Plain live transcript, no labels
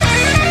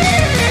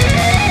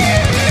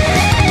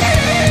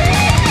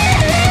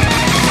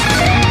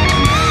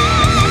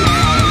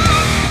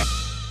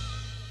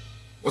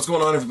What's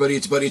going on, everybody?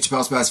 It's Buddy, it's your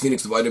pal Spaz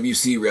Phoenix, the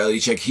YWC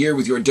Reality Check here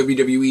with your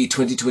WWE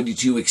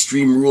 2022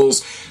 Extreme Rules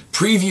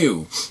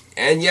preview.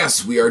 And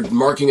yes, we are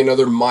marking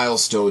another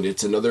milestone.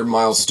 It's another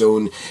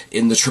milestone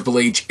in the Triple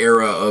H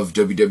era of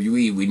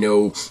WWE. We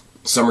know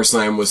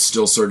SummerSlam was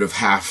still sort of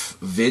half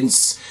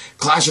Vince.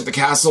 Clash at the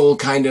Castle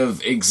kind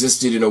of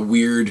existed in a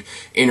weird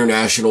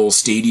international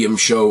stadium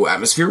show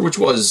atmosphere, which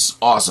was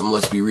awesome,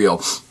 let's be real.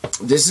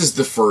 This is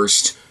the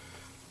first,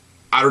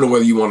 I don't know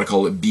whether you want to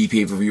call it B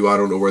pay-per-view, I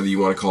don't know whether you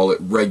want to call it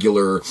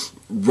regular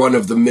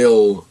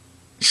run-of-the-mill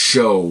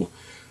show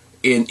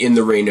in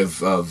the reign of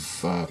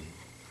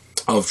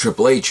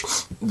Triple H.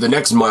 The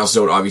next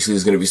milestone, obviously,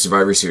 is going to be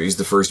Survivor Series,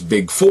 the first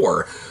Big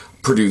Four,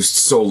 produced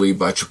solely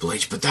by Triple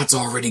H, but that's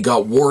already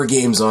got War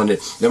Games on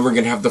it. Then we're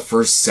going to have the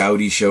first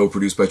Saudi show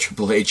produced by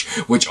Triple H,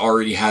 which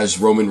already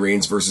has Roman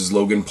Reigns versus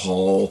Logan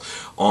Paul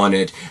on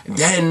it.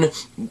 Then,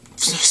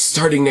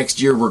 starting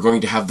next year, we're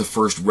going to have the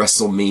first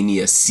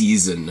WrestleMania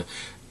season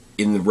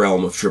in the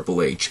realm of Triple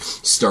H,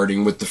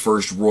 starting with the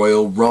first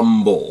Royal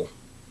Rumble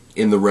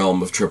in the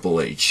realm of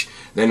Triple H.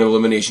 Then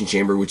Elimination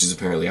Chamber, which is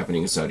apparently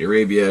happening in Saudi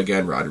Arabia.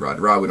 Again,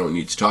 rah, we don't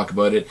need to talk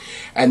about it.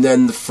 And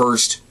then the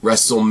first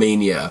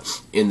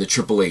WrestleMania in the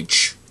Triple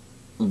H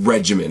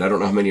regimen. I don't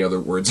know how many other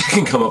words I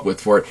can come up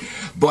with for it.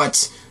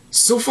 But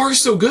so far,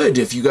 so good.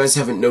 If you guys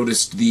haven't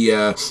noticed,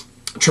 the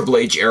Triple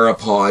H era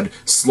pod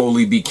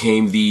slowly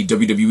became the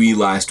WWE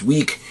Last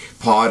Week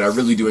pod. I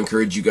really do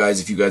encourage you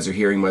guys, if you guys are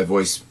hearing my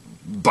voice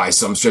by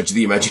some stretch of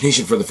the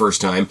imagination for the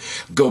first time,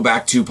 go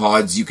back 2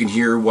 pods. You can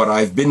hear what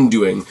I've been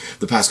doing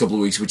the past couple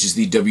of weeks, which is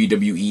the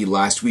WWE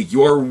Last Week,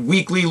 your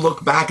weekly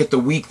look back at the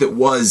week that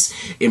was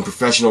in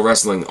professional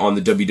wrestling on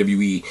the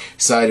WWE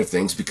side of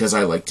things, because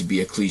I like to be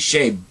a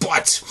cliche,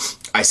 but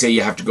I say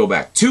you have to go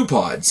back 2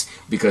 pods,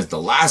 because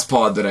the last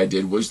pod that I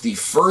did was the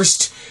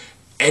first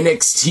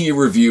NXT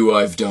review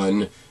I've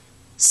done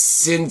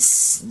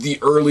since the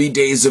early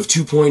days of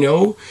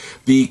 2.0,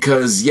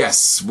 because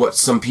yes, what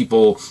some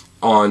people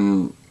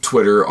on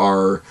Twitter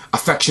are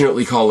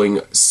affectionately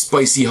calling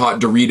spicy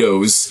hot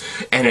Doritos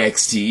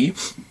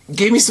NXT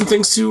gave me some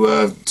things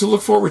to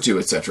look forward to,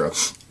 etc.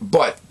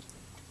 But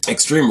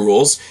Extreme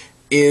Rules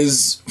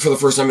is, for the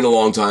first time in a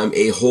long time,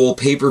 a whole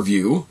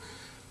pay-per-view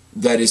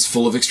that is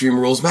full of Extreme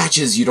Rules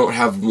matches. You don't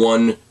have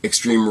one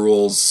Extreme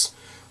Rules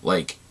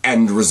like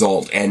end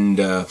result, end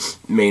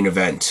main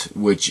event,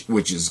 which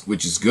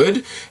is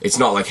good. It's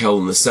not like Hell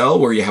in the Cell,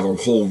 where you have a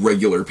whole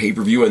regular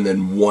pay-per-view and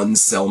then one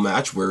cell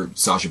match where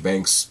Sasha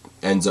Banks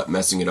ends up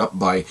messing it up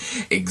by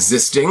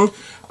existing.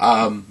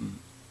 I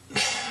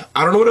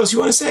don't know what else you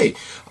want to say.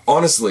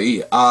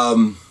 Honestly,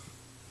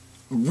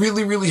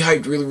 really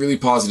hyped, really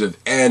positive.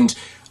 And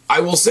I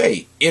will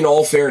say, in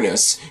all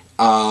fairness,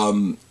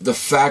 the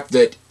fact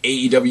that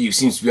AEW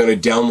seems to be on a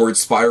downward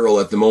spiral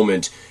at the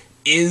moment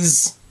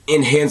is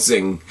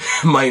enhancing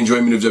my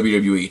enjoyment of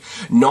WWE.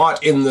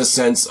 Not in the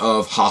sense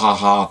of,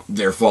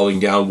 they're falling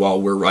down while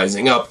we're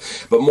rising up,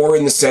 but more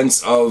in the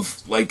sense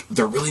of, like,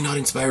 they're really not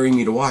inspiring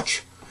me to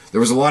watch.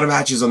 There was a lot of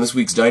matches on this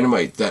week's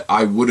Dynamite that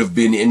I would have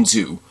been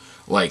into,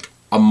 like,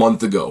 a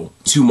month ago.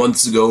 2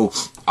 months ago,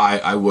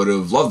 I would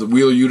have loved it.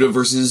 Wheeler Yuta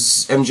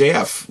versus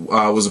MJF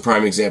was a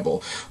prime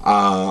example.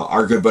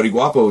 Our good buddy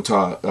Guapo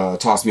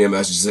tossed me a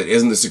message and said,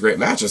 "Isn't this a great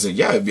match?" I said,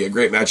 "Yeah, it'd be a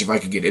great match if I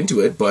could get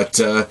into it, but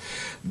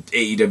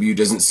AEW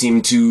doesn't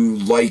seem to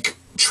like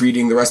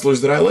treating the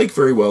wrestlers that I like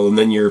very well." And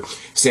then you're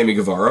Sammy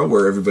Guevara,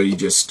 where everybody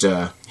just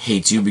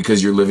hates you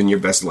because you're living your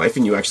best life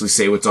and you actually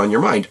say what's on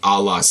your mind,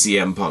 a la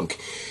CM Punk.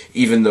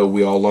 Even though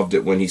we all loved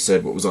it when he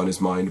said what was on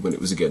his mind when it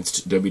was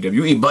against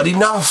WWE. But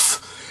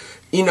enough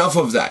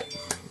of that.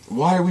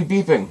 Why are we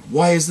beeping?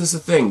 Why is this a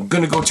thing?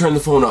 Gonna go turn the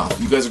phone off.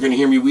 You guys are gonna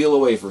hear me wheel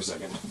away for a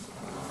second.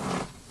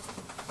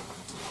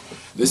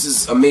 This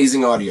is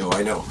amazing audio,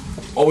 I know.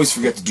 Always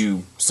forget to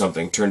do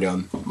something. Turn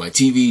down my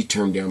TV,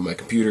 turn down my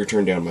computer,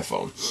 turn down my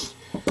phone.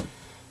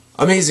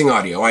 Amazing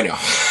audio, I know.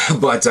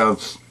 But,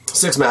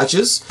 6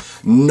 matches,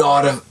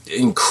 not an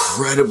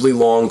incredibly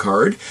long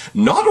card,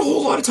 not a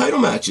whole lot of title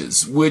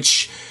matches,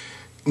 which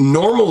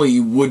normally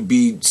would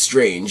be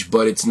strange,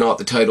 but it's not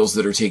the titles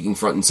that are taking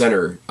front and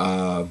center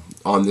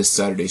on this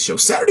Saturday's show.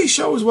 Saturday's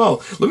show as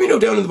well. Let me know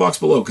down in the box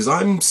below, because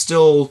I'm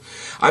still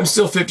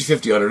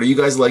 50-50 on it. Are you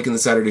guys liking the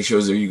Saturday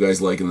shows? Are you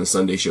guys liking the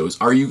Sunday shows?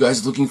 Are you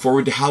guys looking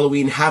forward to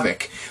Halloween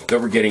Havoc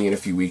that we're getting in a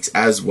few weeks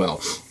as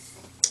well?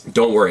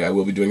 Don't worry, I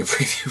will be doing a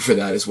preview for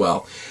that as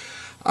well.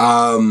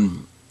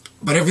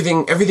 But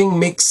everything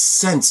makes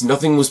sense.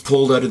 Nothing was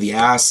pulled out of the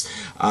ass.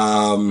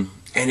 And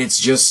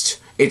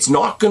it's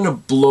not going to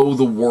blow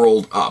the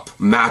world up,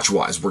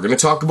 match-wise. We're going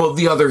to talk about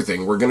the other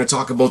thing. We're going to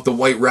talk about the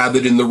white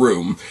rabbit in the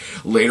room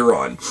later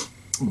on.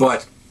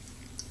 But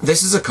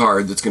this is a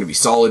card that's going to be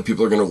solid.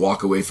 People are going to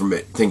walk away from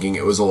it thinking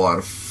it was a lot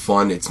of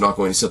fun. It's not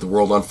going to set the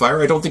world on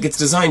fire. I don't think it's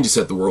designed to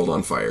set the world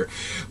on fire.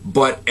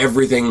 But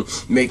everything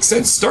makes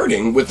sense,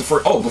 starting with the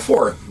first... Oh,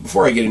 before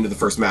I get into the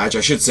first match,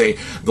 I should say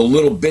the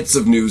little bits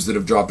of news that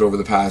have dropped over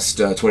the past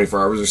 24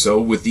 hours or so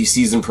with the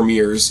season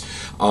premieres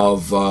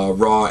of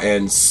Raw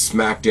and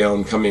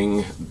SmackDown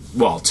coming...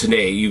 Well,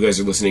 today, you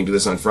guys are listening to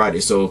this on Friday,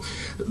 so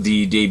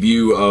the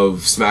debut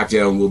of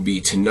SmackDown will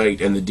be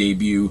tonight, and the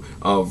debut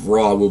of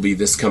Raw will be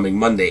this coming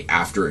Monday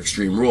after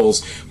Extreme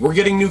Rules. We're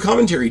getting new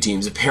commentary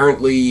teams.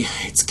 Apparently,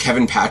 it's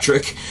Kevin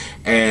Patrick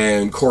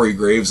and Corey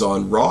Graves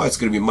on Raw. It's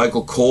going to be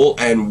Michael Cole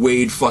and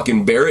Wade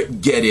fucking Barrett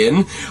get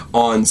in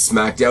on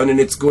SmackDown, and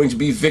it's going to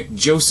be Vic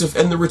Joseph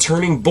and the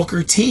returning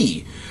Booker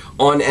T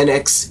on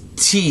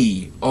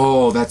NXT.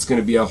 Oh, that's going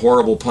to be a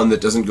horrible pun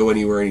that doesn't go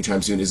anywhere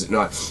anytime soon, is it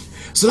not?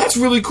 So that's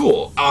really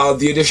cool.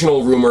 The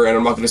additional rumor, and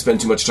I'm not going to spend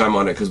too much time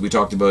on it because we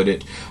talked about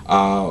it.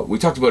 We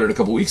talked about it a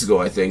couple weeks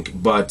ago, I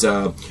think. But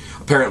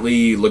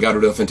apparently,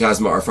 Legado del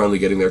Fantasma are finally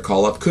getting their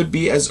call up. Could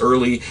be as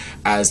early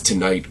as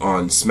tonight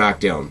on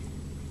SmackDown.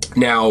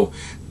 Now,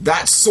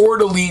 that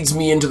sort of leads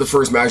me into the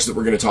first match that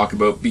we're going to talk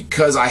about,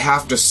 because I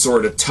have to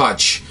sort of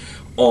touch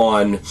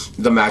on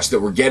the match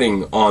that we're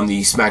getting on the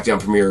SmackDown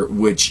premiere,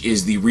 which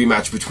is the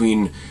rematch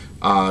between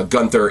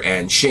Gunther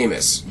and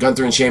Sheamus.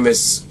 Gunther and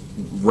Sheamus,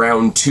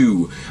 round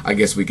 2, I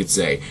guess we could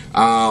say.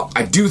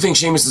 I do think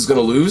Sheamus is going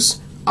to lose.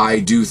 I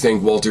do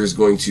think Gunther is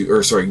going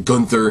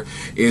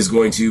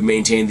to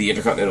maintain the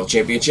Intercontinental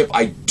Championship.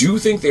 I do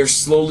think they're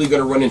slowly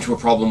going to run into a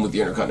problem with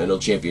the Intercontinental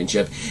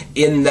Championship,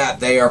 in that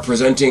they are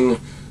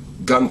presenting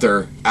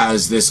Gunther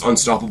as this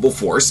unstoppable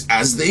force,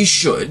 as they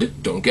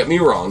should, don't get me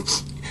wrong.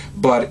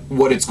 But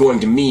what it's going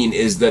to mean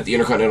is that the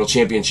Intercontinental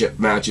Championship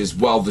matches,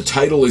 while the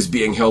title is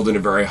being held in a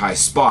very high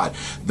spot,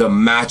 the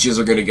matches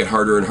are going to get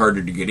harder and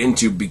harder to get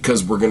into,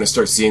 because we're going to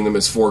start seeing them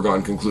as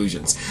foregone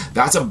conclusions.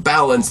 That's a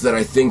balance that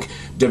I think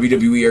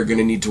WWE are going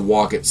to need to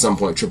walk at some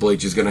point. Triple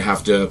H is going to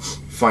have to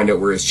find out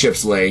where his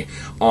chips lay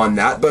on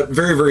that. But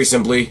very, very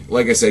simply,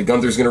 like I said,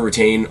 Gunther's going to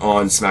retain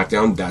on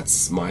SmackDown.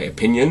 That's my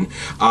opinion.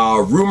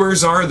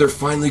 Rumors are they're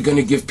finally going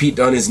to give Pete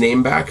Dunne his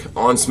name back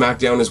on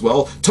SmackDown as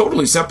well.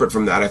 Totally separate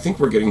from that, I think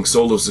we're getting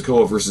Solo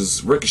Sikoa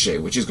versus Ricochet,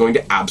 which is going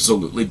to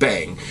absolutely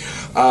bang.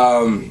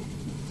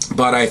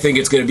 But I think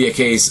it's going to be a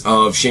case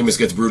of Sheamus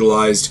gets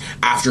brutalized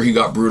after he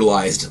got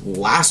brutalized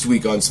last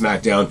week on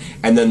SmackDown,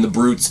 and then the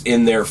Brutes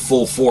in their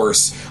full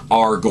force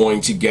are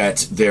going to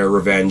get their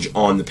revenge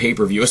on the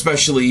pay-per-view,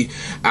 especially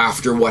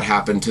after what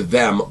happened to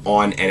them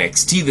on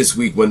NXT this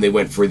week when they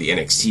went for the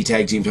NXT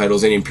Tag Team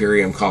titles and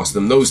Imperium cost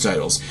them those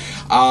titles.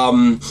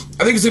 I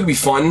think it's going to be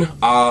fun.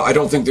 I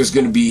don't think there's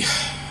going to be...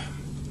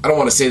 I don't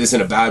want to say this in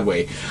a bad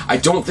way. I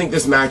don't think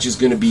this match is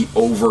going to be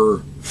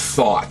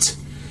overthought,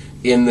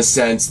 in the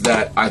sense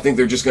that I think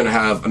they're just going to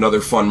have another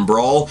fun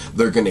brawl.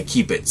 They're going to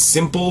keep it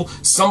simple.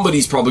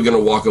 Somebody's probably going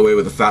to walk away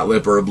with a fat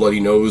lip or a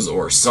bloody nose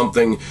or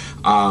something.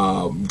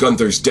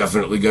 Gunther's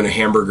definitely going to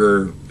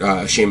hamburger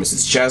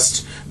Sheamus's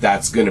chest.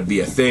 That's going to be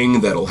a thing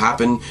that'll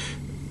happen.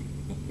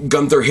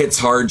 Gunther hits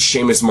hard,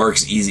 Sheamus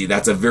marks easy.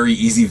 That's a very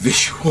easy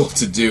visual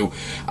to do.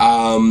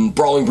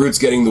 Brawling Brutes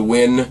getting the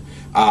win.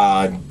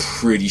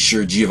 Pretty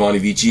sure Giovanni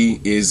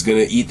Vici is going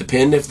to eat the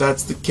pin if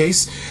that's the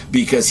case,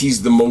 because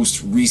he's the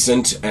most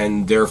recent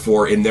and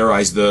therefore, in their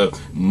eyes, the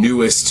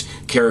newest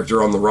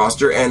character on the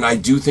roster. And I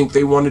do think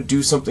they want to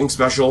do something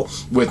special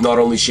with not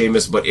only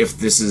Sheamus, but if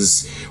this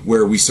is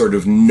where we sort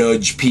of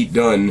nudge Pete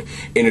Dunne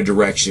in a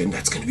direction,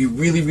 that's going to be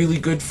really, really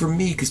good for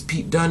me, because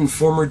Pete Dunne,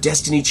 former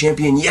Destiny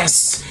champion,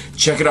 yes!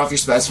 Check it off your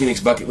Spaz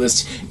Phoenix bucket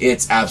list.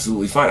 It's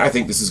absolutely fine. I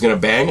think this is going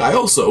to bang. I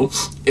also,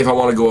 if I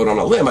want to go out on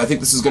a limb, I think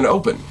this is going to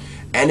open.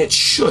 And it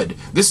should.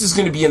 This is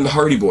going to be in the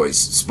Hardy Boys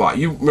spot.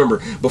 You remember,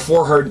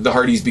 before the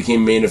Hardys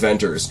became main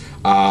eventers,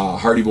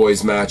 Hardy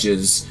Boys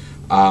matches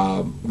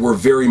were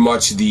very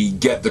much the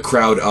get the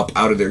crowd up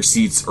out of their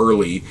seats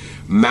early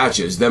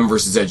matches. Them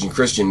versus Edge and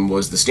Christian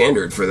was the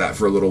standard for that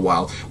for a little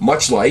while.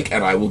 Much like,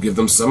 and I will give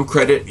them some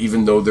credit,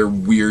 even though they're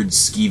weird,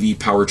 skeevy,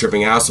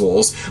 power-tripping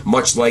assholes,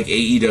 much like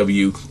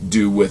AEW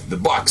do with the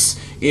Bucks.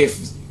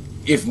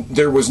 If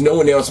there was no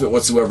announcement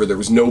whatsoever, there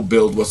was no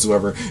build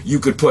whatsoever, you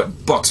could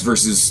put Bucks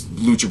versus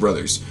Lucha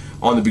Brothers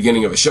on the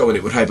beginning of a show, and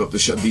it would hype up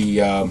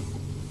the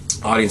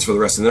audience for the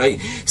rest of the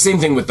night. Same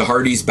thing with the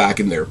Hardys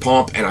back in their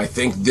pomp, and I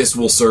think this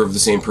will serve the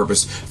same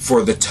purpose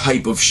for the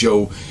type of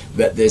show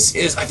that this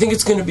is. I think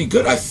it's going to be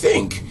good. I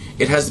think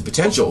it has the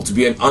potential to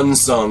be an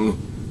unsung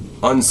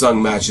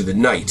match of the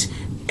night.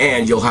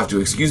 And you'll have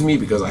to excuse me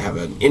because I have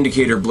an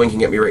indicator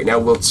blinking at me right now.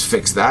 Let's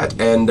fix that,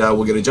 and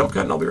we'll get a jump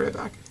cut, and I'll be right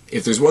back.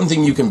 If there's one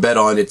thing you can bet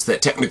on, it's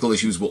that technical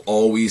issues will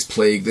always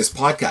plague this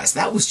podcast.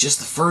 That was just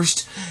the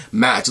first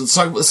match. Let's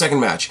talk about the second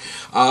match.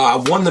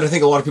 One that I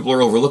think a lot of people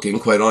are overlooking,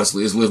 quite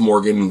honestly, is Liv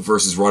Morgan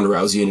versus Ronda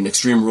Rousey in an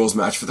Extreme Rules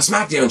match for the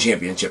SmackDown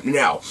Championship.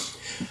 Now,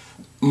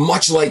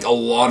 much like a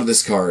lot of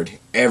this card,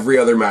 every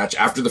other match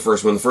after the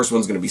first one's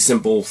going to be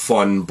simple,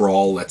 fun,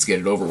 brawl, let's get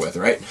it over with,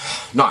 right?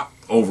 Not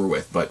over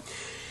with, but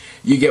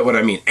you get what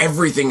I mean.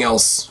 Everything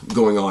else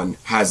going on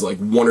has like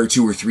 1 or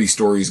 2 or 3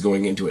 stories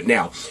going into it.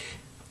 Now,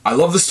 I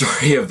love the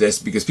story of this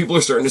because people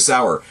are starting to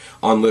sour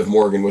on Liv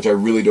Morgan, which I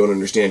really don't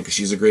understand because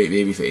she's a great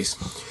babyface.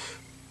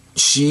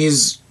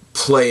 She's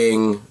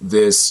playing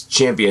this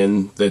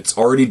champion that's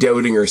already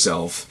doubting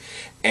herself,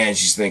 and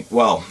she's thinking,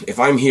 well, if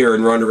I'm here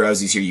and Ronda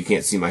Rousey's here, you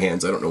can't see my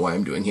hands, I don't know why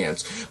I'm doing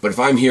hands, but if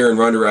I'm here and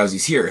Ronda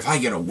Rousey's here, if I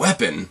get a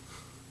weapon,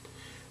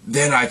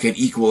 then I could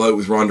equal out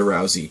with Ronda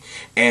Rousey.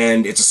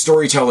 And it's a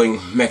storytelling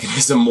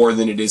mechanism more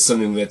than it is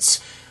something that's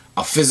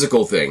a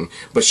physical thing,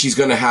 but she's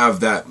going to have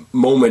that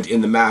moment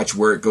in the match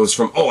where it goes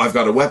from, oh, I've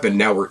got a weapon,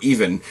 now we're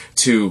even,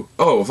 to,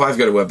 oh, if I've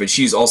got a weapon,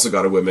 she's also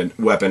got a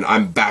weapon,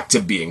 I'm back to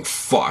being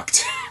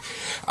fucked.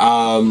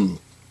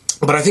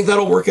 But I think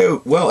that'll work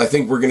out well. I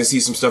think we're going to see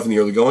some stuff in the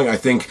early going. I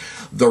think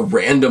the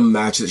random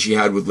match that she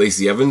had with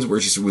Lacey Evans,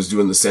 where she was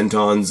doing the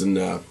sentons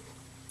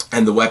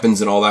and the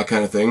weapons and all that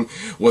kind of thing,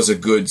 was a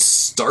good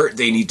start.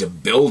 They need to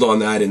build on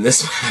that in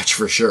this match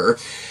for sure.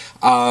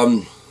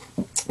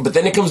 But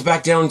then it comes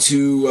back down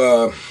to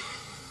a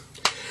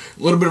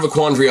little bit of a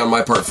quandary on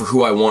my part for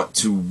who I want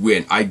to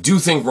win. I do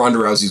think Ronda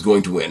Rousey's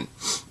going to win.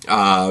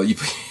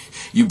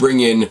 You bring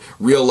in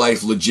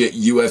real-life, legit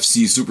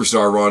UFC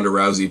superstar Ronda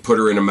Rousey, put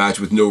her in a match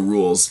with no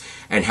rules,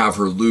 and have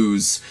her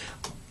lose.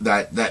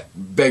 That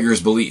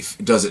beggars belief,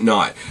 does it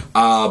not?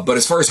 But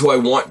as far as who I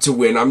want to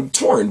win, I'm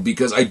torn,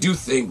 because I do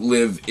think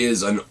Liv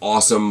is an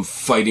awesome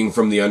fighting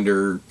from the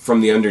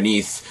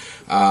underneath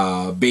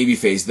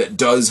babyface that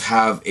does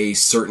have a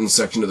certain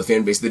section of the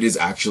fan base that is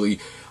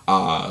actually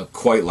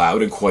quite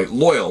loud and quite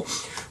loyal.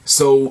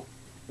 So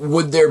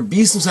would there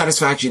be some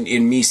satisfaction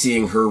in me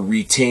seeing her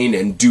retain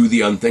and do the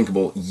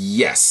unthinkable?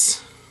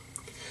 Yes.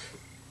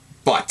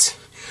 But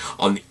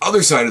on the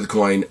other side of the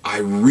coin, I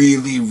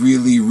really,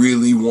 really,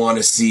 really want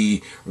to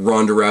see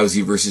Ronda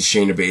Rousey versus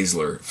Shayna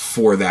Baszler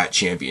for that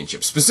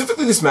championship.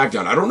 Specifically the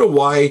SmackDown. I don't know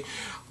why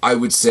I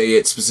would say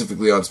it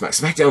specifically on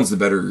SmackDown's the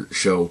better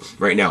show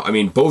right now. I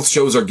mean, both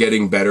shows are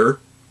getting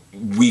better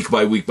week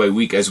by week by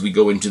week as we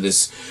go into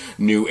this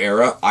new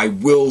era. I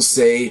will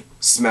say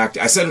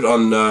I said it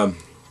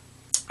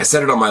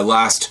on my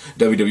last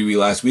WWE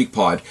Last Week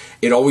pod.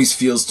 It always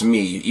feels to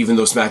me, even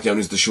though SmackDown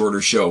is the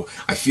shorter show,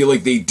 I feel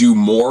like they do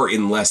more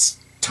in less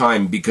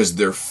time because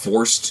they're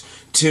forced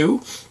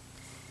to.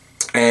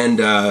 And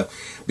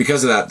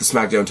because of that, the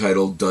SmackDown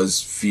title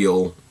does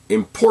feel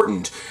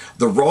important.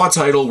 The Raw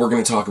title we're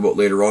going to talk about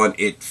later on,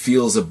 it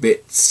feels a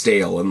bit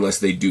stale unless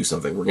they do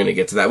something. We're going to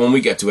get to that. When we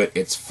get to it,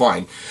 it's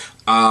fine.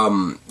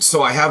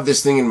 So I have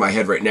this thing in my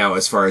head right now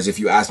as far as if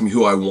you ask me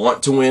who I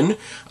want to win,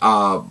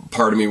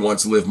 part of me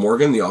wants Liv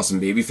Morgan, the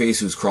awesome babyface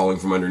who's crawling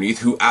from underneath,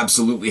 who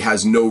absolutely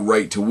has no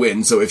right to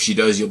win, so if she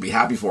does, you'll be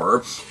happy for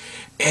her.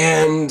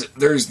 And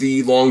there's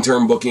the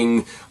long-term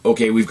booking,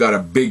 okay, we've got a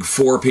big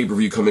 4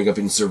 pay-per-view coming up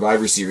in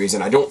Survivor Series,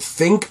 and I don't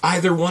think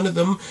either one of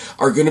them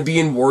are going to be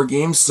in War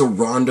Games, so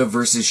Ronda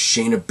versus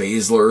Shayna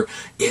Baszler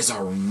is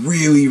a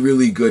really,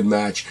 really good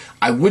match.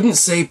 I wouldn't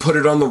say put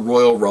it on the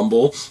Royal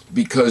Rumble,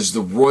 because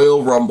the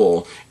Royal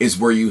Rumble is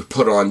where you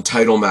put on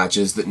title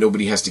matches that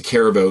nobody has to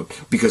care about,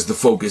 because the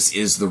focus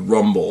is the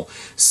Rumble.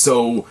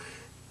 So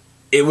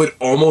it would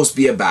almost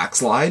be a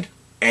backslide.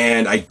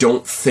 And I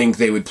don't think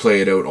they would play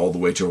it out all the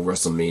way till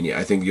WrestleMania.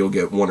 I think you'll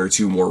get 1 or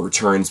 2 more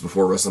returns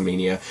before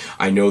WrestleMania.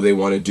 I know they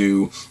want to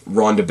do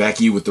Ronda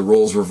Becky with the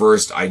roles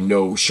reversed. I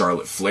know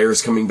Charlotte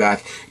Flair's coming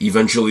back.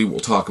 Eventually,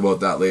 we'll talk about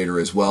that later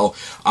as well.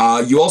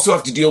 You also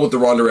have to deal with the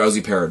Ronda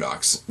Rousey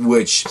paradox,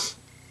 which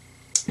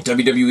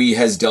WWE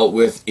has dealt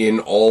with in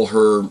all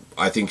her,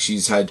 I think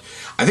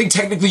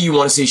technically you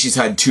want to say she's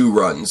had 2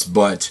 runs,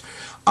 but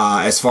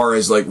as far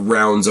as like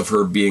rounds of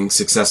her being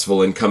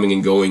successful and coming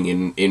and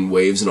going in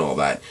waves and all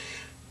that.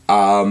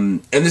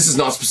 And this is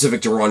not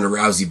specific to Ronda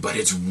Rousey, but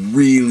it's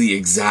really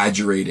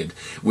exaggerated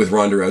with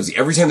Ronda Rousey.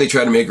 Every time they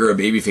try to make her a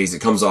babyface,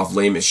 it comes off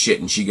lame as shit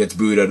and she gets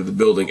booed out of the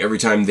building. Every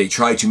time they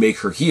try to make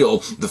her heel,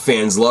 the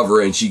fans love her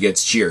and she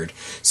gets cheered.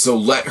 So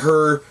let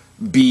her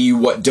be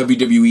what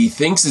WWE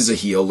thinks is a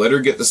heel. Let her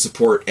get the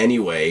support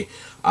anyway.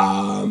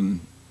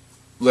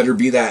 Let her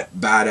be that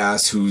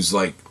badass who's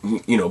like,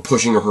 you know,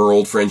 pushing her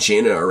old friend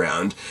Shayna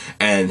around,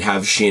 and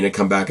have Shayna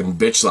come back and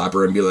bitch slap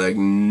her and be like,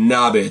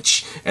 nah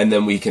bitch, and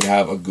then we can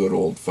have a good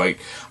old fight.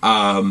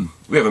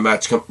 We have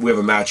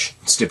a match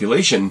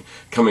stipulation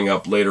coming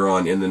up later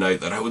on in the night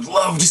that I would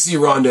love to see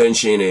Ronda and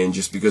Shayna in,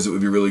 just because it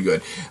would be really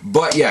good.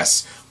 But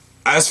yes,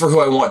 as for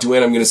who I want to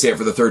win, I'm going to say it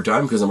for the 3rd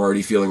time because I'm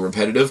already feeling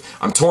repetitive.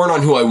 I'm torn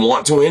on who I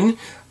want to win.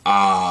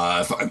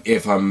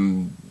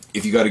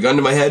 If you got a gun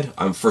to my head,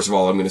 first of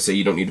all, I'm going to say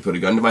you don't need to put a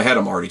gun to my head.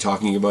 I'm already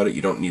talking about it.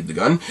 You don't need the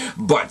gun.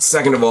 But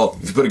second of all,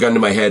 if you put a gun to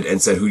my head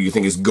and said who do you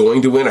think is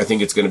going to win, I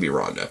think it's going to be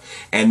Ronda.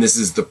 And this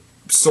is the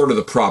sort of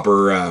the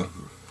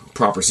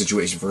proper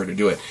situation for her to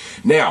do it.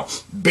 Now,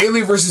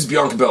 Bayley versus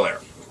Bianca Belair.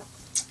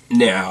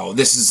 Now,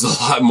 this is a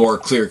lot more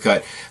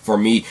clear-cut for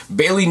me.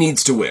 Bayley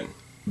needs to win.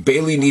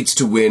 Bayley needs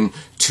to win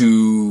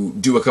to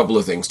do a couple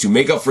of things. To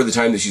make up for the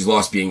time that she's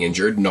lost being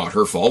injured, not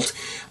her fault.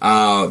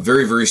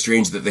 Very, very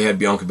strange that they had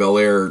Bianca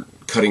Belair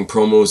cutting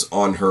promos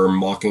on her,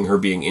 mocking her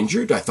being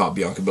injured. I thought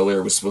Bianca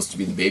Belair was supposed to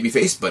be the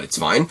babyface, but it's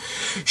fine.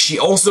 She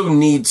also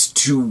needs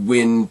to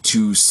win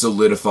to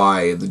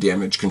solidify the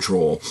Damage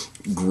Control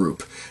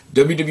group.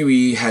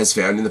 WWE has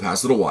found in the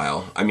past little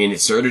while, I mean, it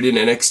started in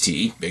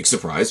NXT, big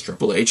surprise,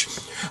 Triple H,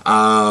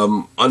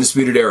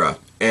 Undisputed Era,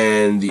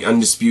 and the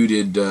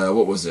Undisputed,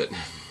 what was it?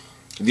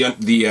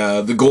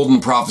 The Golden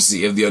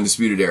Prophecy of the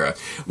Undisputed Era,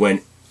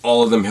 when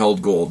all of them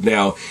held gold.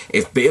 Now,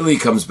 if Bayley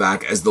comes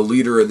back as the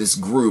leader of this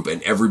group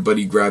and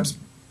everybody grabs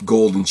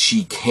gold and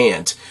she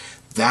can't,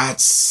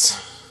 it's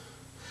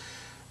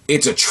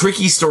a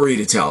tricky story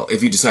to tell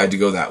if you decide to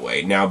go that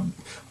way. Now,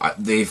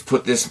 they've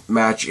put this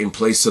match in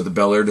place so that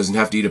Belair doesn't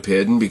have to eat a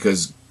pin,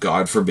 because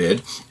God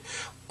forbid.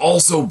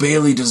 Also,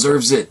 Bayley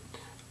deserves it.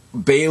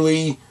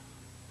 Bayley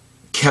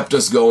kept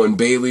us going.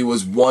 Bayley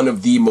was one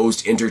of the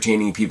most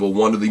entertaining people,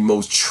 one of the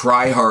most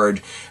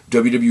try-hard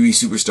WWE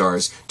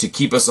superstars to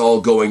keep us all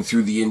going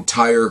through the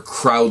entire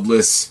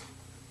crowdless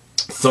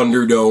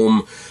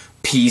Thunderdome,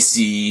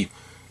 PC,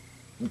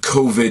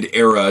 COVID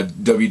era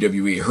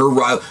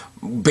WWE.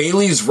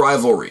 Bayley's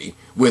rivalry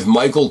with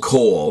Michael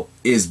Cole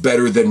is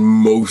better than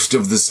most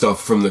of the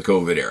stuff from the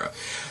COVID era.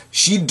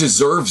 She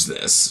deserves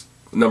this,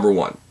 number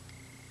one,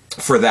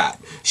 for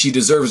that. She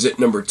deserves it,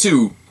 number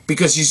two,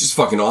 because she's just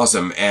fucking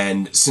awesome.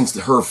 And since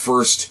her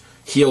first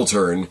heel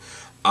turn,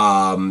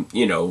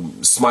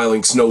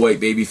 smiling Snow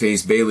White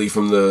babyface Bayley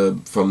from the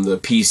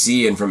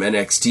PC and from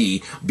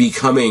NXT,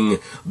 becoming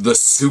the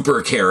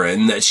super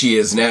Karen that she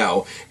is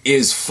now,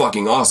 is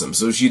fucking awesome.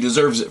 So she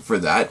deserves it for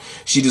that.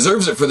 She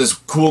deserves it for this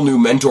cool new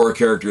mentor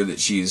character that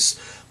she's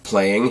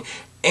playing.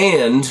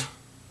 And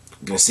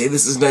I'm gonna say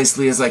this as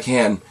nicely as I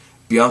can,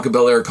 Bianca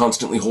Belair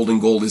constantly holding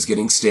gold is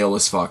getting stale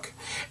as fuck.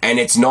 And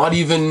it's not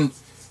even,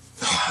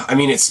 I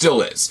mean, it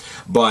still is,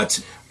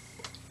 but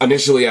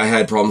initially I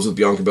had problems with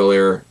Bianca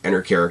Belair and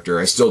her character.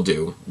 I still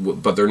do,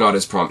 but they're not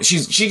as prominent.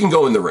 She can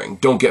go in the ring,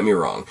 don't get me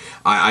wrong.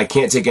 I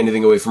can't take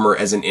anything away from her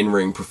as an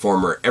in-ring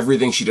performer.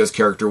 Everything she does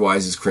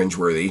character-wise is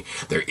cringeworthy.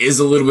 There is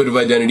a little bit of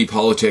identity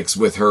politics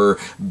with her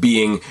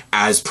being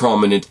as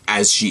prominent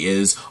as she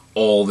is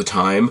all the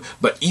time,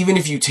 but even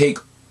if you take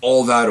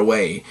all that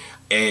away,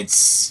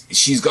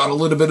 she's got a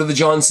little bit of the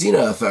John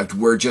Cena effect,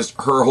 where just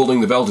her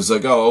holding the belt is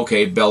like, oh,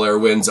 okay, Belair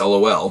wins,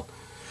 LOL.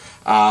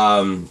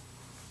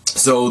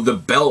 So the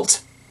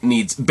belt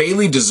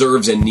Bayley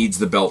deserves and needs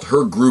the belt.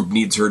 Her group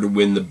needs her to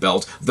win the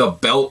belt. The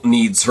belt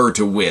needs her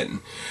to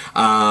win.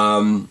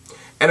 And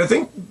I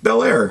think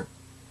Belair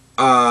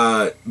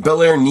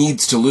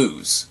needs to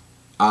lose,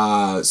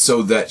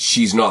 so that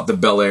she's not the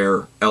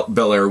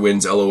Belair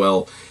wins,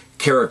 LOL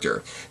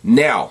character.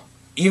 Now,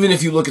 even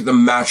if you look at the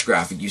match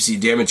graphic, you see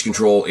Damage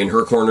Control in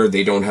her corner.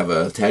 They don't have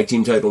a tag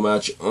team title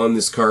match on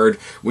this card,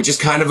 which is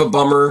kind of a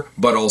bummer,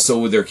 but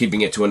also they're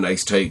keeping it to a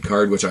nice tight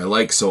card, which I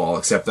like, so I'll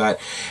accept that.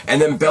 And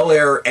then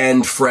Belair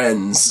and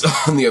friends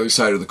on the other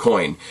side of the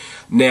coin.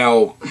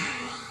 Now,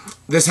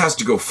 this has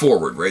to go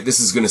forward, right? This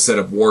is going to set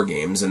up War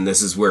Games, and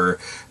this is where,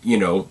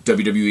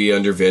 WWE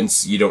under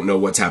Vince, you don't know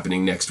what's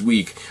happening next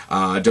week.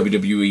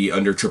 WWE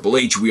under Triple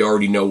H, we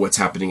already know what's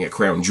happening at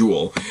Crown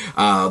Jewel.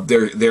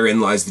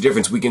 Therein lies the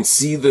difference. We can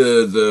see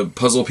the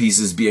puzzle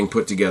pieces being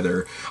put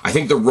together. I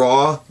think the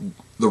Raw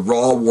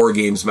War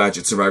Games match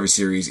at Survivor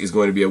Series is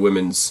going to be a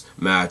women's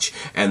match,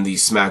 and the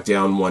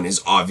SmackDown one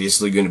is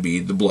obviously going to be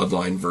the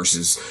Bloodline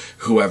versus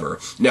whoever.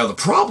 Now, the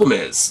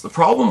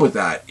problem with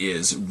that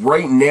is,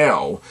 right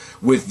now,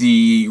 with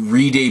the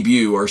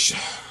re-debut, or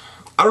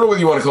I don't know whether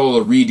you want to call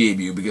it a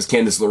re-debut, because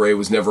Candice LeRae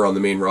was never on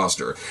the main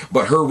roster,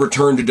 but her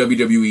return to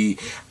WWE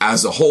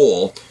as a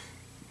whole,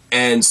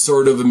 and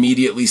sort of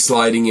immediately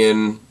sliding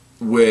in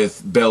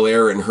with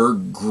Belair and her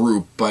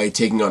group by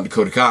taking on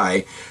Dakota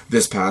Kai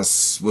this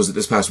past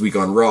week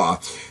on Raw,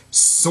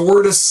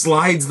 sort of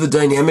slides the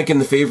dynamic in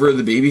the favor of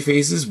the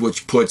babyfaces,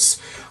 which puts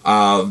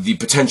the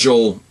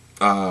potential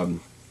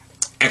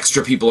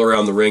extra people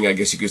around the ring, I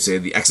guess you could say,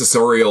 the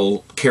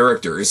accessorial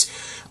characters,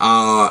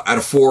 at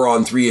a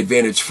 4-on-3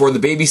 advantage for the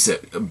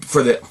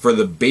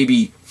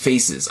baby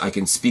faces. I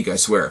can speak, I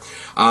swear,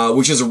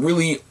 which is a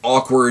really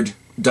awkward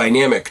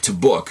dynamic to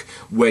book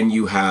when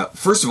you have,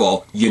 first of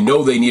all,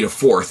 they need a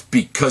fourth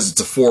because it's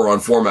a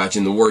 4-on-4 match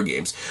in the War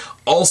Games.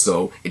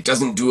 Also, it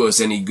doesn't do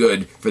us any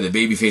good for the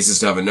babyfaces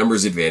to have a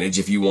numbers advantage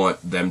if you want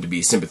them to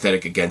be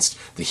sympathetic against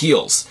the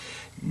heels.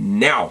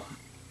 Now,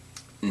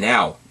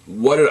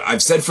 what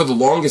I've said for the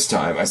longest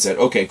time, I said,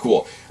 okay,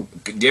 cool.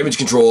 Damage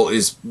Control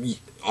is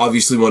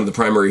obviously one of the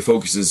primary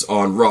focuses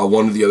on Raw.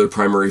 One of the other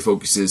primary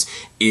focuses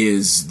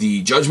is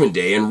the Judgment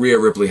Day, and Rhea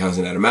Ripley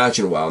hasn't had a match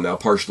in a while now.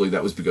 Partially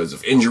that was because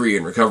of injury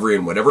and recovery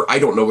and whatever. I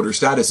don't know what her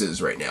status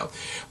is right now.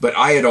 But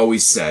I had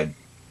always said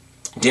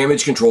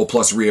Damage Control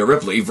plus Rhea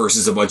Ripley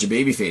versus a bunch of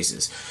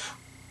babyfaces.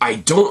 I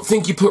don't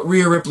think you put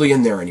Rhea Ripley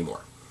in there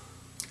anymore.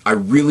 I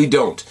really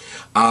don't.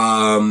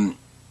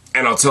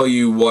 And I'll tell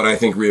you what I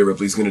think Rhea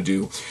Ripley's going to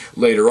do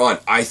later on.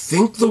 I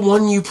think the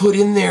one you put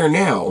in there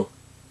now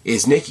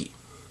is Nikki.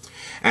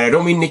 And I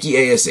don't mean Nikki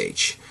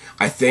ASH.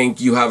 I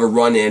think you have a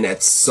run-in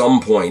at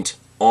some point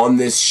on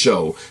this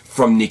show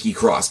from Nikki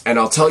Cross. And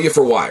I'll tell you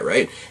for why,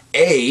 right?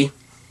 A,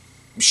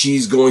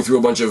 she's going through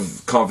a bunch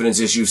of confidence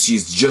issues.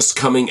 She's just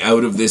coming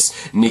out of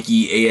this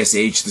Nikki ASH,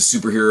 the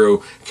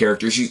superhero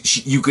character.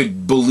 You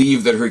could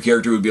believe that her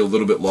character would be a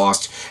little bit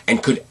lost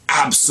and could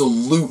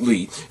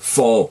absolutely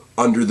fall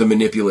under the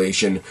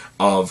manipulation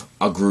of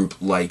a group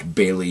like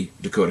Bayley,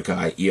 Dakota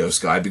Kai, Io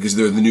Sky, because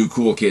they're the new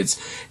cool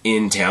kids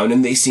in town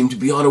and they seem to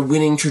be on a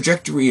winning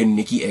trajectory, and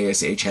Nikki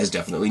ASH has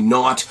definitely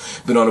not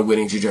been on a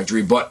winning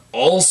trajectory. But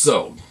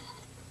also,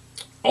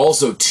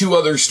 two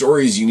other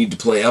stories you need to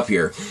play up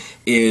here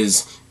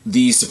is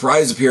the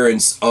surprise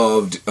appearance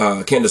of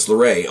Candice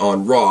LeRae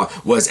on Raw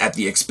was at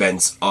the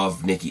expense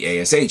of Nikki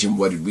ASH. And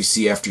what did we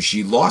see after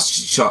she lost?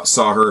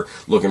 Saw her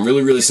looking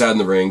really, really sad in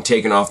the ring,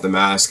 taking off the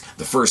mask,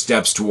 the first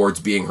steps towards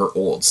being her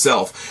old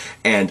self.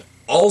 And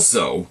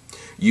also,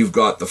 you've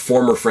got the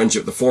former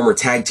friendship, the former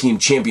tag team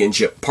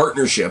championship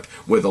partnership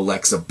with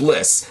Alexa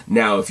Bliss.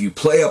 Now, if you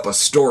play up a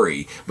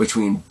story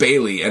between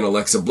Bayley and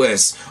Alexa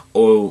Bliss,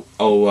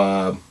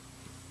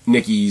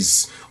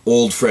 Nikki's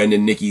old friend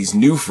and Nikki's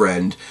new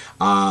friend,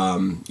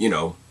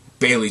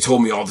 Bayley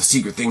told me all the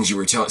secret things you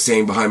were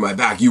saying behind my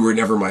back. You were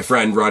never my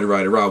friend,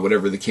 rah,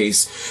 whatever the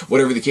case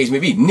may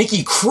be.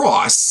 Nikki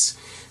Cross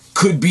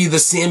could be the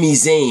Sami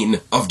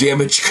Zayn of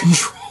Damage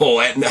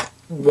Control. And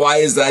why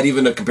is that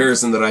even a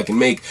comparison that I can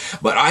make?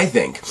 But I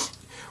think,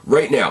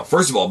 right now,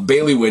 first of all,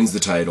 Bayley wins the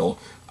title.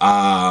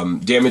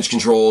 Damage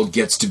Control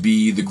gets to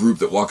be the group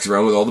that walks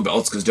around with all the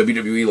belts, because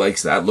WWE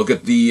likes that. Look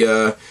at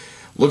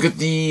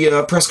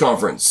the press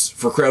conference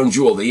for Crown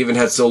Jewel. They even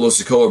had Solo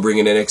Sikoa bring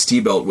an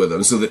NXT belt with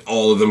them so that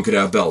all of them could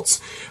have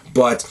belts.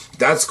 But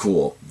that's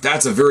cool.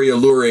 That's a very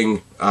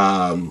alluring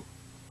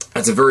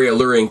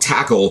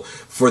tackle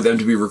for them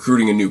to be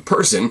recruiting a new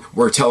person.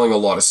 We're telling a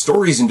lot of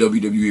stories in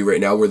WWE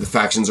right now where the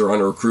factions are on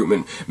a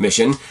recruitment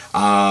mission.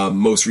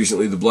 Most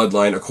recently, the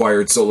Bloodline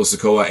acquired Solo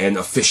Sikoa and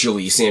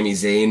officially Sami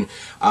Zayn.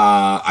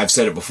 I've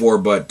said it before,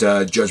 but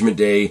Judgment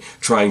Day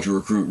trying to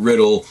recruit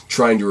Riddle,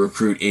 trying to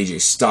recruit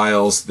AJ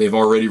Styles. They've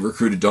already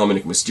recruited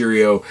Dominic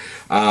Mysterio.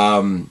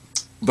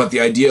 But the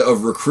idea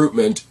of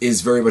recruitment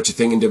is very much a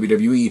thing in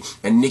WWE,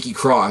 and Nikki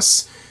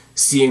Cross,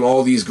 seeing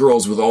all these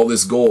girls with all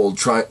this gold,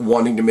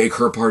 wanting to make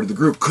her part of the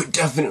group, could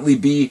definitely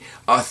be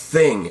a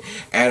thing.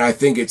 And I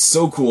think it's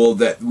so cool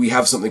that we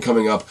have something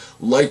coming up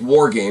like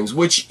War Games,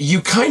 which you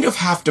kind of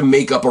have to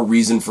make up a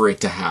reason for it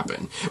to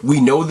happen.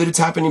 We know that it's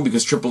happening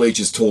because Triple H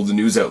has told the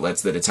news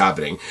outlets that it's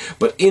happening.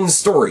 But in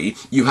story,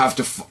 you have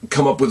to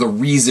come up with a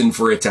reason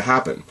for it to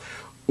happen.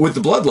 With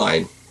the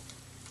Bloodline,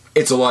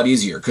 it's a lot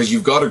easier because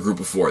you've got a group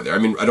of four there. I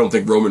mean, I don't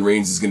think Roman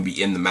Reigns is going to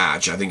be in the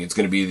match. I think it's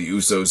going to be the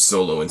Usos,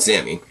 Solo, and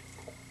Sami.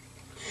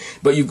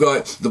 But you've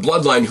got the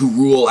Bloodline who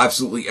rule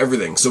absolutely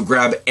everything. So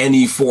grab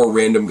any four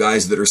random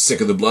guys that are sick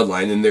of the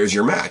Bloodline and there's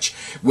your match.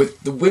 With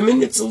the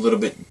women, it's a little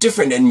bit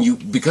different.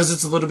 And because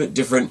it's a little bit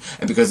different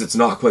and because it's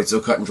not quite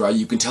so cut and dry,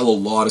 you can tell a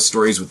lot of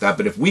stories with that.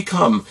 But if we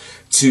come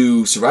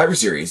to Survivor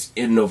Series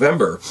in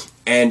November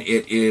and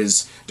it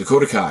is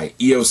Dakota Kai,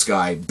 Io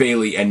Sky,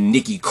 Bayley, and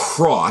Nikki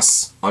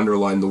Cross,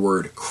 underline the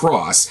word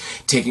cross,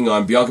 taking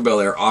on Bianca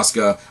Belair,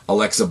 Asuka,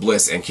 Alexa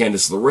Bliss, and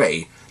Candice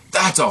LeRae,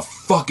 that's a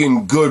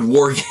fucking good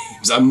War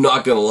Games, I'm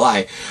not gonna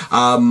lie.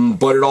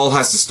 But it all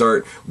has to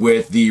start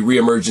with the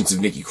reemergence of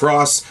Nikki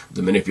Cross,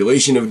 the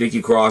manipulation of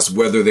Nikki Cross,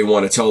 whether they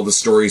want to tell the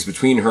stories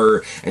between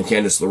her and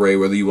Candice LeRae,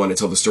 whether you want to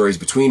tell the stories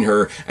between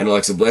her and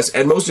Alexa Bliss,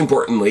 and most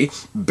importantly,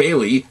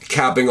 Bayley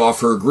capping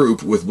off her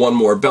group with one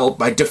more belt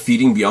by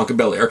defeating Bianca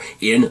Belair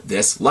in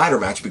this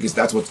ladder match, because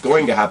that's what's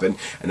going to happen,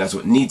 and that's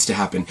what needs to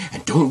happen.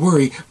 And don't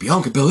worry,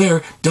 Bianca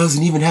Belair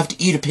doesn't even have to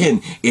eat a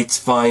pin. It's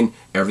fine.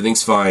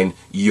 Everything's fine.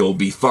 You'll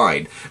be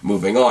fine.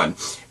 Moving on.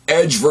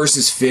 Edge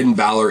versus Finn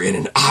Balor in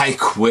an I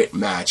Quit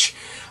match.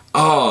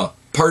 Part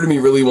of me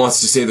really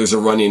wants to say there's a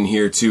run-in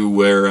here too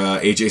where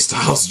AJ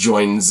Styles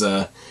joins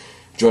the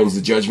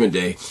Judgment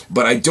Day,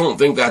 but I don't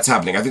think that's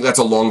happening. I think that's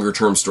a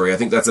longer-term story. I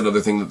think that's another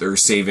thing that they're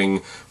saving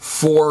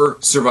for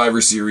Survivor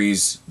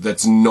Series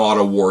that's not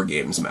a War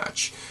Games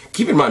match.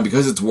 Keep in mind,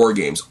 because it's War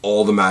Games,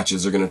 all the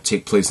matches are going to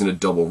take place in a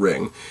double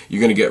ring.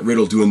 You're going to get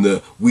Riddle doing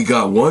the, we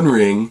got one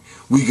ring,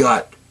 we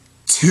got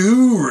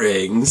two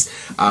rings.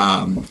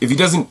 If he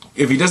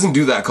doesn't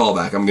do that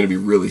callback, I'm going to be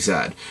really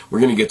sad. We're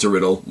going to get to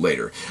Riddle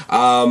later.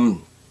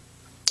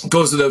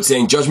 Goes without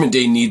saying, Judgment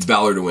Day needs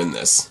Balor to win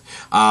this.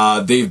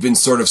 They've been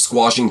sort of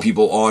squashing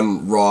people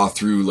on Raw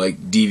through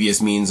like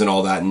devious means and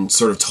all that, and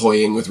sort of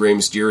toying with Rey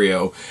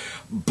Mysterio,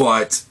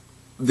 but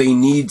they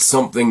need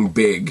something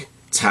big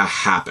to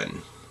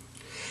happen.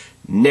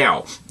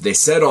 Now, they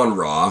said on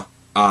Raw,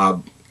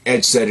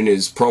 Edge said in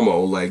his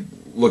promo, like,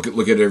 look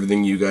at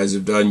everything you guys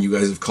have done. You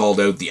guys have called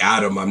out the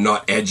Atom. I'm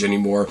not Edge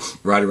anymore.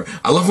 Right.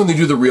 I love when they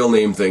do the real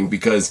name thing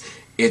because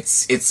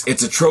it's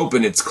a trope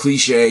and it's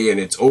cliche and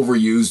it's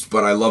overused,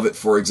 but I love it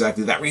for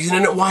exactly that reason,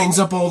 and it winds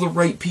up all the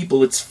right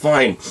people. It's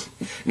fine.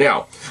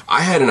 Now,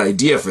 I had an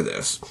idea for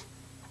this,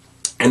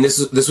 and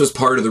this was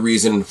part of the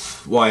reason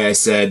why I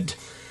said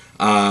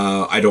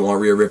I don't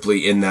want Rhea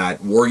Ripley in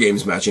that War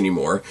Games match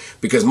anymore,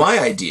 because my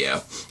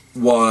idea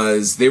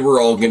was they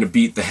were all going to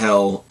beat the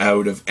hell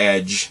out of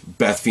Edge.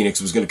 Beth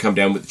Phoenix was going to come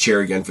down with the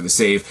chair again for the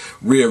save.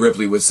 Rhea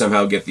Ripley would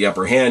somehow get the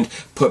upper hand,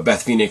 put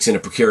Beth Phoenix in a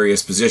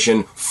precarious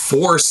position,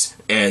 force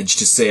Edge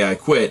to say I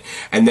quit,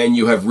 and then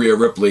you have Rhea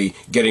Ripley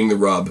getting the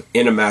rub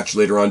in a match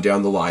later on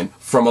down the line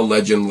from a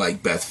legend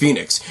like Beth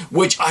Phoenix,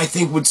 which I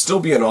think would still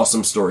be an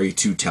awesome story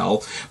to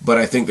tell, but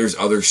I think there's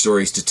other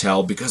stories to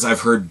tell because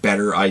I've heard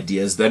better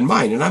ideas than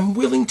mine, and I'm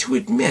willing to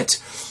admit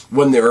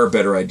when there are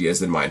better ideas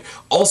than mine.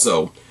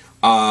 Also,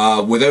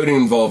 without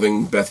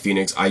involving Beth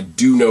Phoenix, I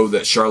do know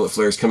that Charlotte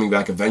Flair is coming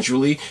back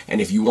eventually, and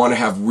if you want to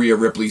have Rhea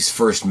Ripley's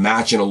first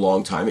match in a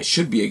long time, it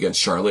should be against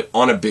Charlotte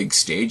on a big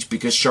stage,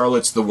 because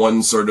Charlotte's the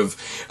one sort of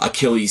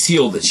Achilles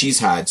heel that she's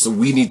had, so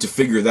we need to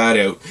figure that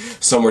out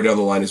somewhere down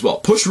the line as well.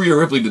 Push Rhea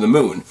Ripley to the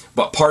moon,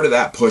 but part of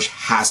that push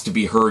has to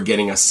be her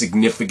getting a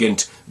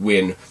significant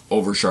win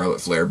over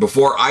Charlotte Flair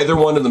before either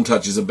one of them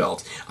touches a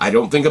belt. I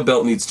don't think a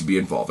belt needs to be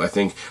involved. I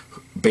think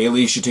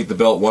Bayley should take the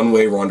belt one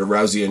way, Ronda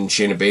Rousey and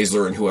Shayna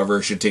Baszler and whoever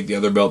should take the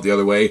other belt the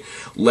other way.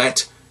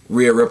 Let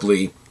Rhea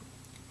Ripley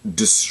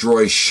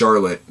destroy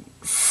Charlotte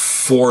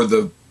for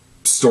the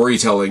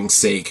storytelling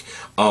sake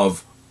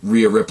of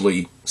Rhea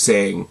Ripley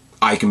saying,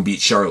 I can beat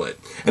Charlotte.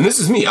 And this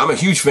is me. I'm a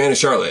huge fan of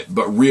Charlotte,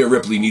 but Rhea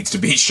Ripley needs to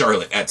beat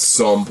Charlotte at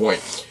some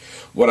point.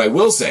 What I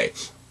will say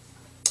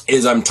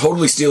is I'm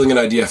totally stealing an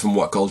idea from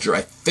What Culture.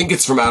 I think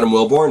it's from Adam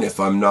Wilborn,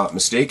 if I'm not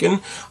mistaken.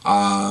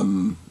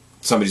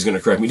 Somebody's going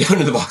to correct me down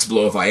in the box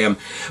below if I am.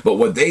 But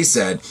what they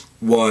said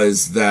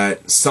was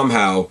that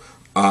somehow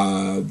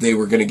they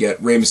were going to get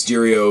Rey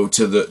Mysterio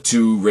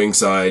to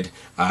ringside,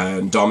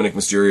 and Dominic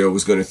Mysterio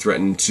was going to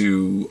threaten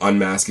to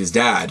unmask his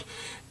dad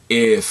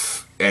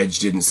if Edge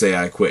didn't say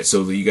I quit.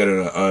 So you got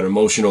an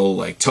emotional,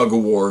 like,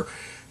 tug-of-war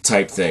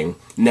type thing.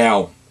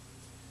 Now,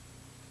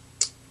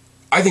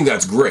 I think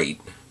that's great,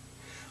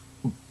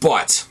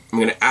 but I'm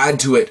going to add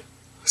to it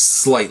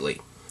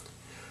slightly.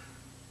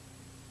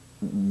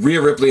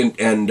 Rhea Ripley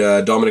and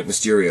Dominic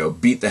Mysterio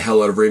beat the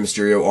hell out of Rey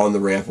Mysterio on the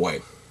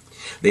rampway.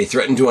 They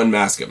threaten to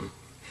unmask him.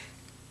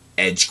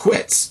 Edge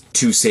quits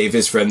to save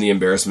his friend the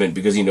embarrassment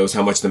because he knows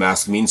how much the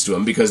mask means to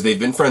him because they've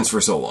been friends for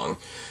so long.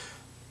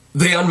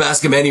 They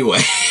unmask him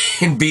anyway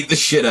and beat the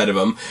shit out of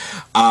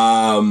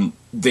him.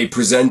 They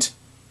present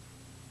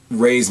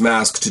Rey's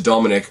mask to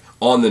Dominic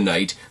on the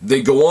night.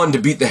 They go on to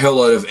beat the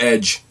hell out of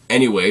Edge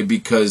anyway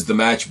because the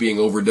match being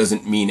over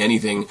doesn't mean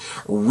anything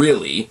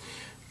really.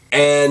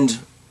 And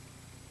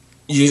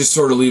you just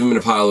sort of leave him in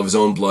a pile of his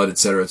own blood,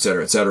 etc.,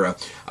 etc., etc.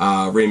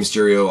 Rey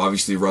Mysterio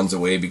obviously runs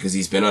away because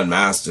he's been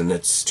unmasked, and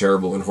it's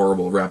terrible and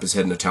horrible. Wrap his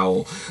head in a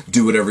towel,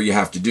 do whatever you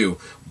have to do.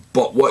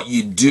 But what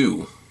you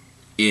do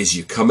is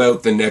you come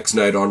out the next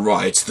night on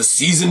Raw. It's the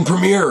season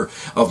premiere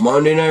of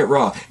Monday Night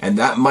Raw, and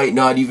that might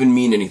not even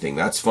mean anything.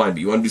 That's fine, but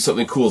you want to do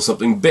something cool,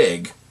 something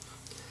big.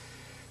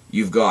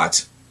 You've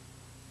got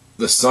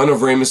the son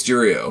of Rey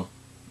Mysterio,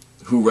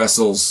 who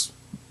wrestles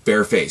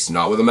barefaced,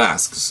 not with a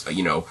mask,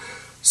 you know,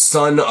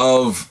 son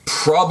of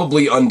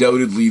probably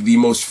undoubtedly the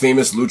most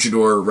famous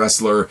luchador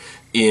wrestler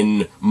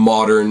in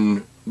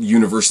modern,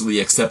 universally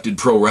accepted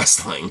pro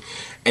wrestling,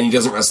 and he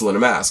doesn't wrestle in a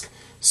mask.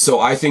 So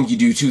I think you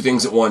do two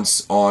things at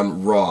once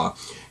on Raw.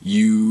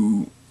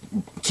 You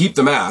keep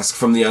the mask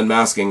from the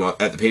unmasking at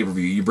the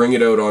pay-per-view, you bring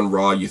it out on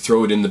Raw, you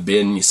throw it in the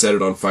bin, you set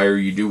it on fire,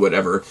 you do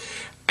whatever,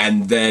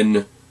 and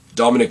then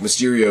Dominic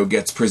Mysterio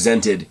gets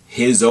presented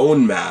his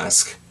own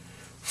mask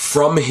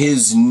from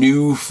his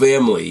new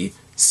family,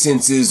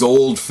 since his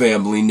old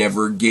family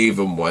never gave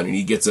him one, and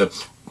he gets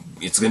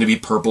it's going to be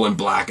purple and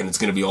black, and it's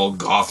going to be all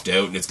gothed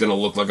out, and it's going to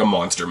look like a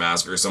monster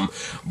mask or some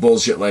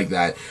bullshit like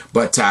that.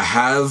 But to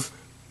have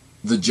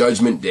the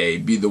Judgment Day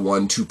be the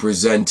one to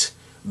present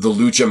the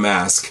Lucha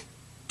mask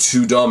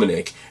to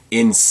Dominic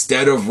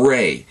instead of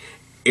Rey,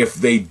 if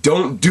they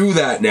don't do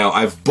that now,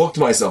 I've booked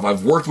myself,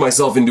 I've worked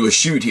myself into a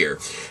shoot here.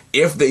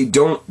 If they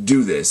don't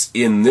do this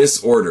in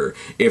this order,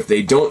 if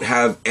they don't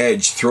have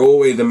Edge throw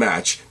away the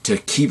match to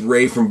keep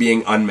Rey from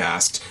being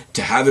unmasked,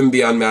 to have him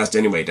be unmasked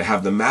anyway, to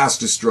have the mask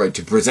destroyed,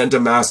 to present a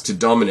mask to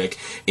Dominic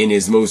in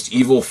his most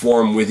evil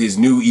form with his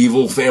new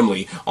evil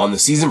family on the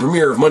season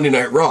premiere of Monday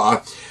Night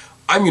Raw,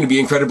 I'm going to be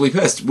incredibly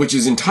pissed, which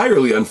is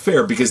entirely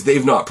unfair because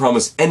they've not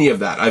promised any of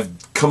that. I've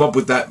come up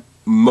with that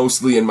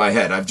mostly in my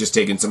head. I've just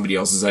taken somebody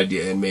else's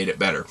idea and made it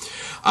better.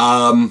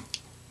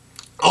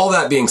 All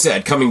that being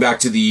said, coming back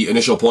to the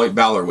initial point,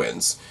 Balor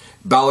wins.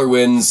 Balor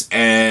wins,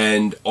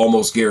 and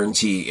almost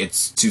guarantee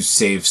it's to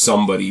save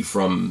somebody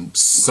from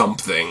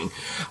something.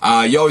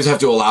 You always have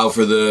to allow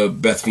for the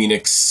Beth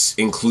Phoenix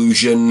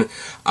inclusion.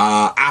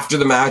 After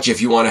the match,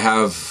 if you want to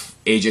have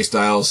AJ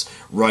Styles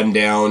run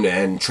down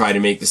and try to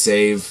make the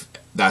save,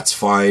 that's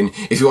fine.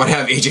 If you want to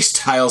have AJ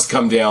Styles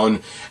come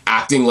down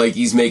acting like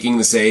he's making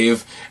the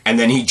save, and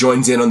then he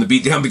joins in on the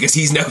beatdown because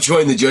he's now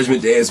joined the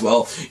Judgment Day as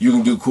well, you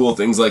can do cool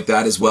things like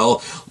that as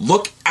well.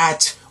 Look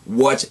at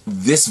what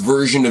this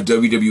version of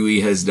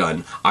WWE has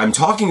done. I'm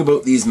talking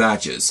about these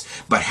matches,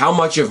 but how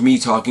much of me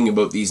talking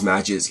about these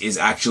matches is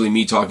actually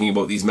me talking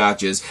about these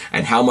matches,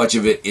 and how much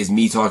of it is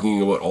me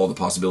talking about all the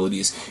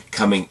possibilities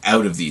coming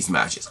out of these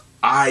matches?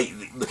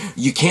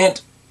 You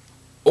can't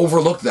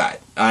overlook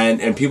that.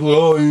 And people,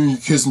 oh, you're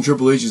kissing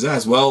Triple H's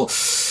ass. Well,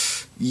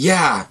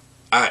 yeah,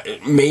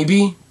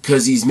 maybe,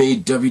 because he's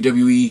made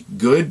WWE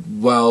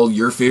good while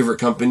your favorite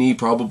company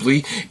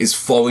probably is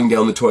falling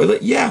down the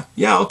toilet. Yeah,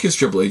 I'll kiss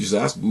Triple H's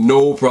ass.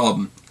 No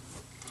problem.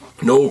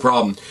 No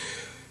problem.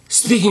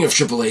 Speaking of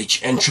Triple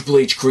H and Triple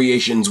H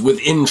creations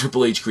within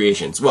Triple H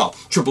creations, well,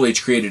 Triple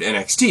H created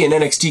NXT, and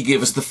NXT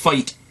gave us the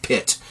Fight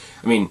Pit.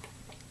 I mean,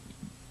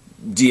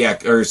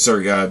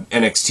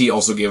 NXT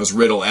also gave us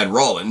Riddle and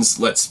Rollins,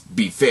 let's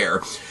be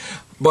fair.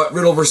 But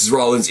Riddle versus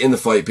Rollins in the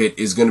Fight Pit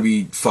is going to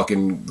be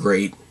fucking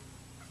great.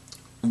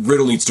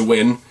 Riddle needs to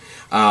win,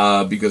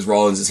 because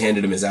Rollins has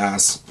handed him his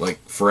ass, like,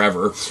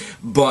 forever.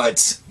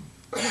 But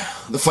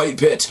the Fight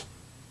Pit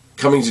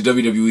coming to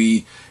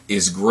WWE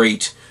is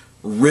great.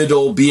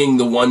 Riddle being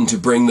the one to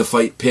bring the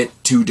Fight Pit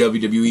to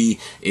WWE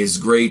is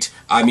great.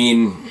 I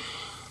mean,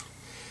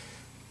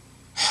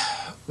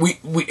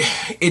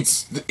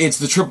 it's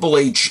the Triple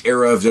H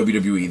era of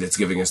WWE that's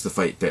giving us the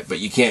Fight Pit, but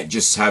you can't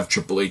just have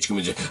Triple H come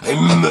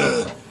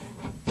and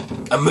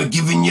I'm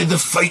giving you the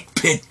Fight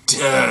Pit.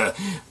 I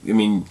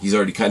mean, he's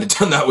already kind of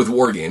done that with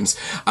War Games.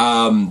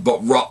 But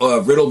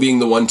Riddle being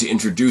the one to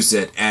introduce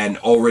it and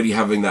already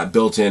having that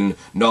built-in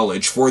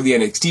knowledge for the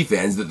NXT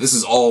fans that this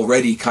is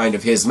already kind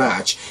of his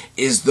match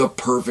is the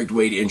perfect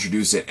way to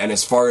introduce it. And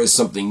as far as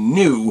something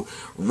new,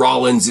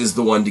 Rollins is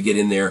the one to get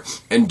in there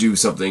and do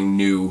something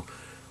new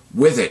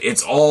with it.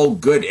 It's all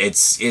good.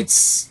 It's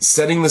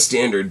setting the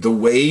standard. The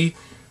way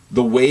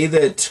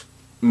that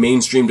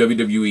mainstream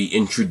WWE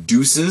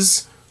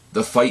introduces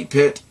the Fight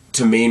Pit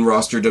to main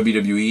roster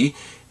WWE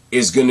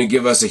is going to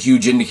give us a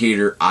huge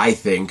indicator, I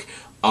think,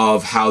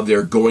 of how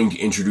they're going to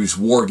introduce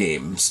War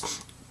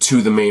Games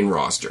to the main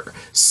roster.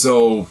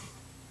 So,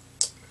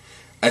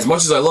 as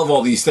much as I love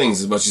all these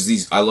things, as much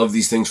as I love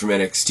these things from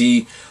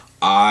NXT,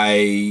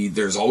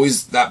 there's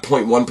always that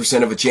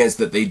 0.1% of a chance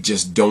that they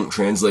just don't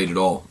translate at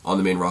all on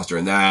the main roster,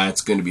 and that's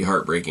going to be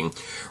heartbreaking.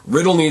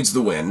 Riddle needs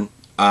the win,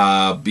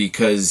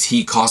 because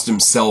he cost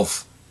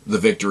himself the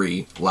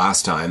victory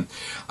last time.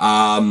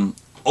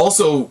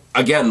 Also,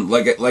 again,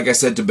 like I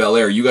said to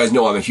Belair, you guys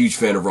know I'm a huge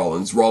fan of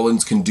Rollins.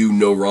 Rollins can do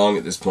no wrong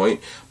at this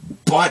point,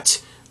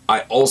 but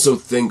I also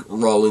think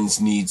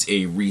Rollins needs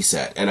a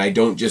reset, and I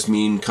don't just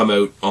mean come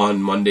out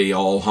on Monday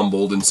all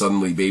humbled and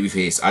suddenly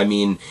babyface. I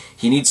mean,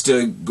 he needs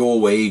to go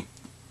away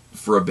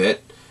for a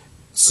bit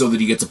so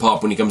that he gets a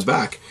pop when he comes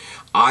back.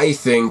 I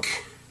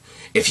think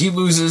if he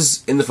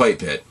loses in the Fight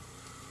Pit,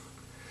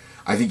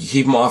 I think you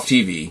keep him off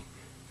TV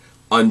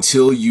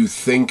until you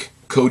think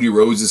Cody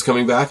Rhodes is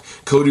coming back.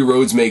 Cody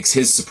Rhodes makes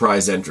his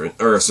surprise entrance,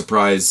 or a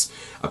surprise,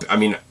 I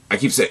mean, I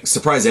keep saying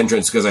surprise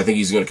entrance because I think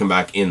he's going to come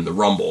back in the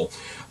Rumble.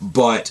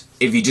 But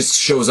if he just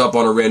shows up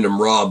on a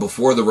random Raw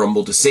before the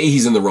Rumble to say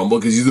he's in the Rumble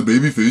because he's a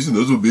babyface and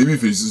that's what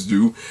babyfaces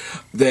do,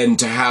 then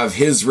to have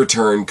his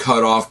return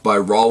cut off by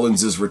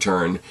Rollins'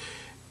 return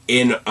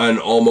in an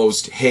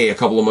almost, hey, a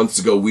couple of months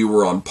ago we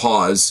were on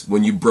pause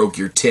when you broke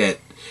your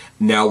tit,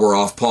 now we're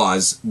off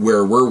pause,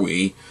 where were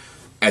we?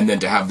 And then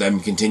to have them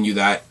continue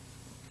that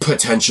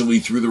potentially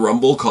through the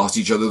Rumble, cost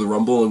each other the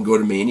Rumble and go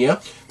to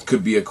Mania,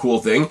 could be a cool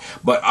thing.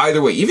 But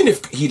either way, even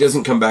if he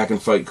doesn't come back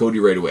and fight Cody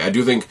right away, I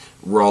do think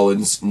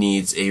Rollins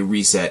needs a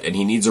reset, and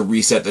he needs a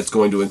reset that's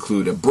going to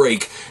include a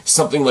break.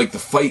 Something like the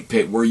Fight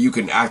Pit, where you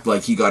can act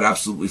like he got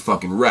absolutely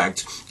fucking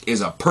wrecked,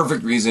 is a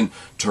perfect reason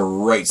to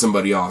write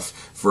somebody off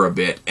for a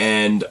bit.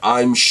 And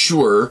I'm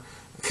sure,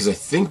 because I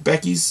think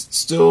Becky's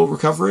still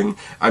recovering,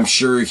 I'm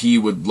sure he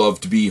would love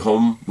to be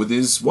home with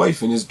his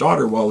wife and his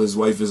daughter while his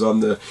wife is on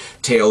the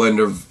tail end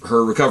of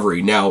her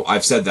recovery. Now,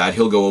 I've said that,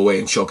 he'll go away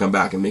and she'll come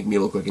back and make me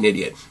look like an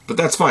idiot. But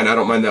that's fine, I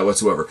don't mind that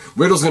whatsoever.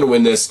 Riddle's going to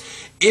win this.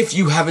 If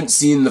you haven't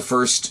seen the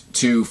first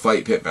two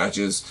Fight Pit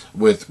matches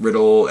with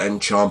Riddle and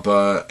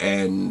Ciampa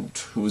and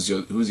who was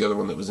the other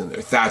one that was in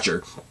there?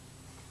 Thatcher.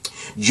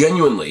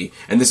 Genuinely,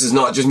 and this is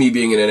not just me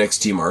being an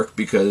NXT mark,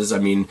 because, I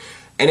mean,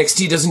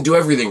 NXT doesn't do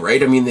everything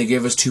right. I mean, they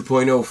gave us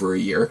 2.0 for a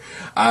year.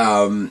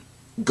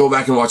 Go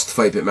back and watch the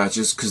Fight Pit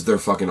matches, because they're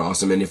fucking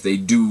awesome. And if they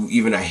do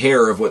even a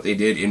hair of what they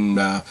did in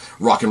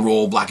Rock and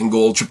Roll, Black and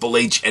Gold, Triple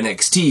H,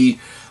 NXT,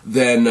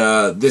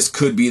 then this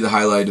could be the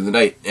highlight of the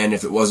night. And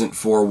if it wasn't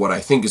for what I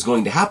think is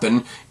going to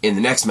happen in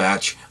the next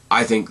match,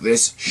 I think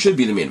this should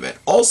be the main event.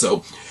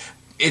 Also,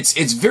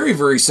 it's very,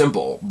 very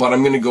simple, but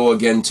I'm going to go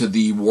again to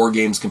the War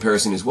Games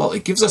comparison as well.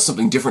 It gives us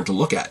something different to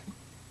look at.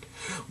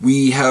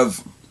 We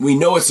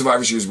know at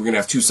Survivor Series we're going to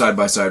have two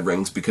side-by-side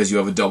rings because you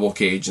have a double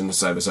cage and the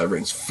side-by-side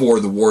rings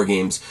for the War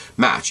Games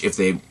match. If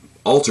they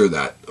alter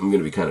that, I'm going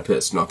to be kind of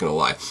pissed, not going to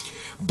lie.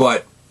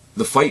 But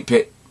the Fight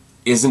Pit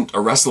isn't a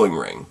wrestling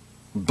ring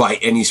by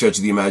any stretch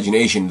of the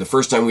imagination. The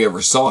first time we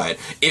ever saw it,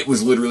 it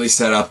was literally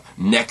set up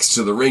next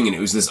to the ring, and it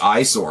was this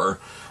eyesore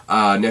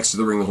next to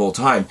the ring the whole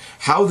time.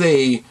 How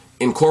they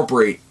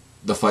incorporate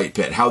the Fight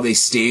Pit, how they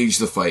stage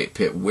the Fight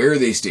Pit, where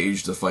they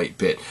stage the Fight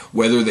Pit,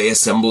 whether they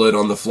assemble it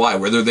on the fly,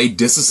 whether they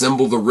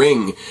disassemble the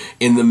ring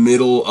in the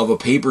middle of a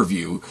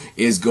pay-per-view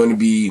is going to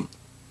be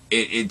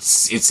it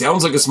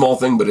sounds like a small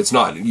thing, but it's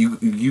not.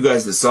 You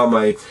guys that saw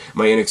my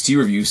NXT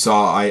review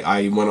saw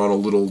I went on a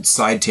little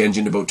side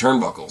tangent about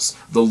turnbuckles.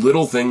 The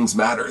little things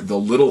matter. The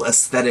little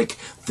aesthetic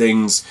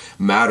things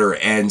matter.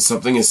 And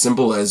something as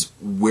simple as,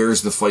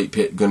 where's the fight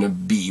pit going to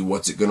be?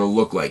 What's it going to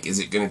look like? Is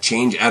it going to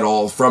change at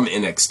all from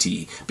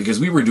NXT? Because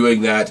we were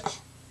doing that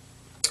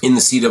in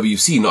the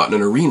CWC, not in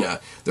an arena.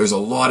 There's a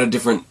lot of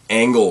different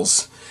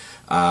angles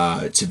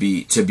to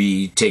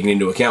be taken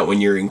into account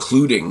when you're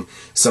including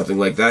something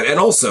like that. And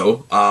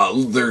also,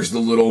 there's the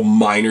little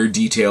minor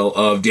detail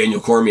of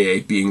Daniel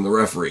Cormier being the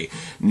referee.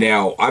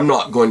 Now, I'm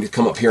not going to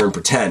come up here and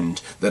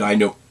pretend that I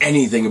know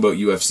anything about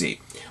UFC,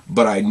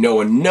 but I know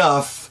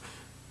enough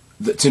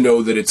to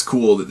know that it's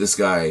cool that this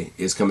guy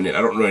is coming in.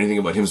 I don't know anything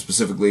about him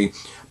specifically.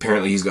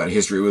 Apparently, he's got a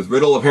history with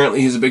Riddle.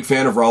 Apparently, he's a big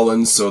fan of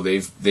Rollins, so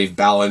they've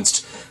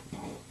balanced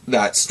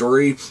that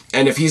story.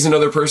 And if he's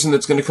another person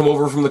that's going to come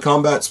over from the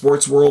combat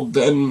sports world,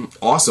 then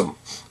awesome.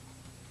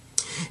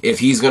 If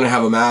he's going to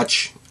have a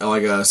match,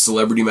 like a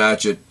celebrity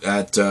match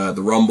at the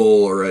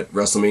Rumble or at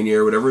WrestleMania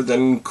or whatever,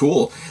 then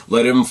cool.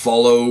 Let him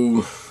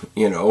follow,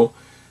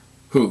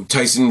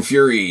 Tyson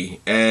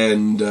Fury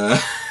and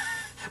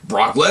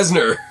Brock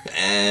Lesnar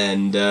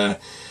and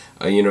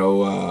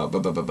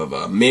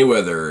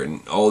Mayweather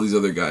and all these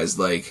other guys.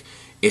 Like,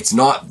 it's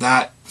not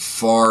that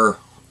far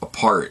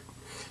apart.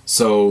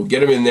 So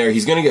get him in there.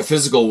 He's going to get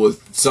physical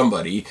with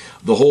somebody.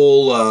 The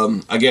whole,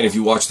 again, if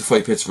you watch the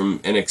fight pits from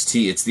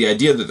NXT, it's the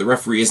idea that the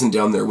referee isn't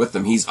down there with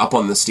them. He's up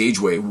on the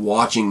stageway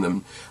watching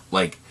them,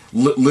 like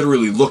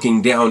literally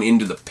looking down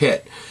into the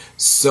pit.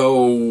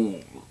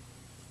 So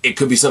it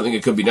could be something,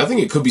 it could be nothing.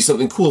 It could be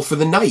something cool for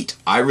the night.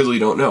 I really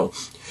don't know.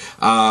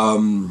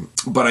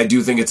 But I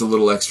do think it's a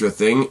little extra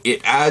thing.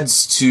 It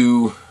adds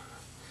to...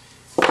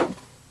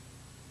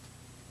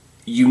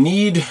 You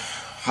need...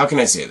 How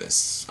can I say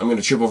this? I'm going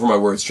to trip over my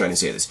words trying to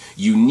say this.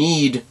 You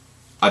need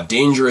a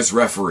dangerous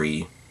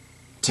referee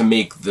to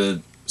make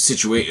the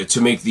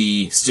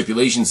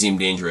stipulation seem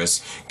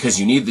dangerous, because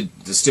you need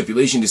the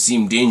stipulation to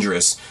seem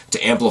dangerous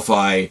to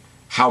amplify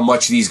how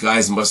much these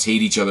guys must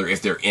hate each other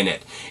if they're in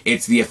it.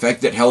 It's the effect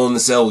that Hell in the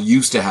Cell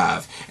used to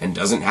have and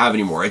doesn't have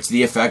anymore. It's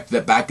the effect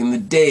that back in the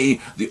day,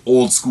 the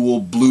old school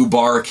blue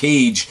bar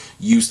cage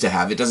used to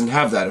have. It doesn't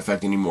have that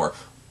effect anymore.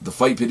 The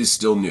fight pit is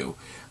still new.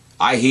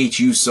 I hate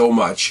you so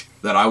much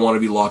that I want to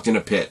be locked in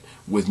a pit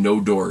with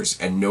no doors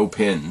and no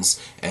pins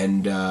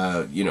and,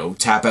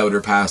 tap out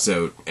or pass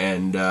out,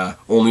 and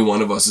only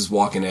one of us is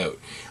walking out.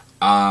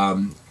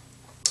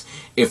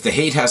 If the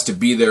hate has to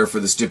be there for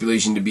the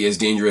stipulation to be as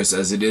dangerous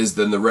as it is,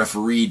 then the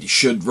referee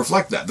should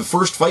reflect that. The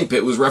first fight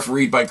pit was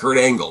refereed by Kurt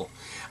Angle.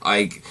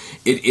 It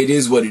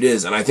is what it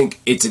is, and I think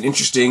it's an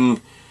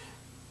interesting,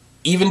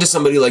 even to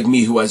somebody like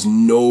me who has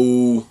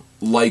no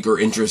like or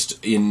interest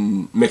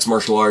in mixed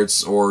martial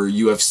arts or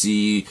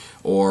UFC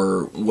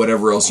or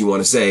whatever else you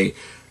want to say,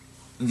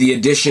 the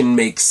addition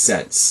makes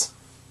sense.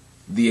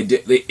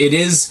 It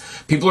is,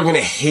 people are going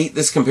to hate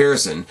this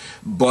comparison,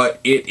 but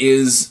it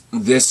is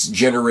this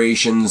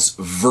generation's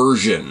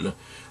version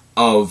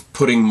of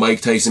putting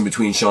Mike Tyson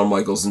between Shawn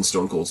Michaels and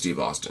Stone Cold Steve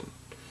Austin.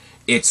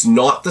 It's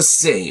not the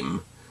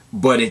same,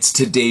 but it's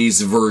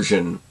today's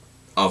version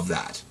of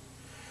that.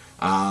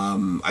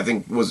 I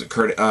think, was it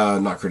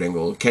not Kurt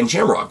Angle, Ken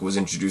Shamrock was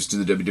introduced to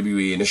the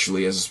WWE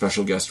initially as a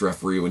special guest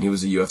referee when he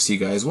was a UFC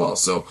guy as well.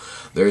 So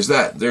there's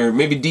that.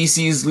 Maybe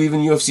DC's leaving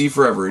UFC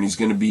forever, and he's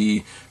going to be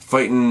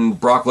fighting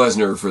Brock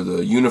Lesnar for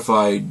the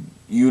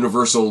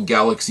Universal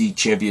Galaxy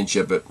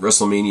Championship at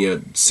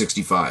WrestleMania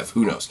 65.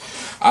 Who knows?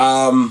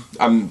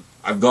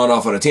 I've gone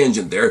off on a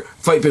tangent there.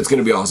 Fight Pit's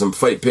going to be awesome.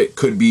 Fight Pit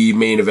could be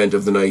main event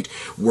of the night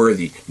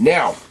worthy.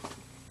 Now,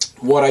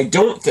 what I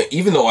don't think,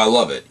 even though I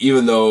love it,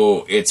 even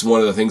though it's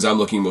one of the things I'm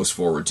looking most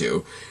forward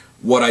to,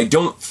 what I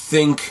don't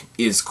think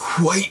is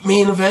quite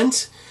main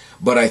event,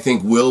 but I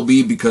think will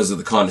be because of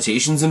the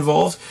connotations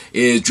involved,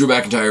 is Drew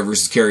McIntyre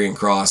versus Karrion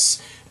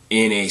Kross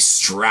in a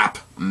strap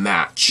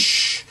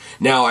match.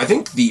 Now, I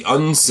think the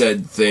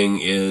unsaid thing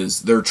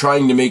is they're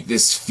trying to make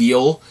this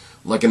feel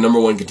like a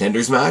number one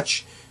contenders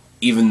match,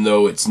 even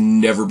though it's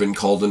never been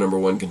called a number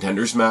one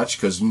contenders match,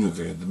 because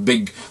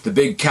the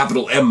big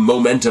capital M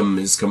momentum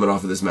is coming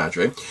off of this match,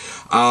 right?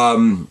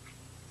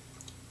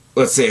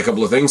 Let's say a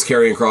couple of things.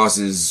 Karrion Kross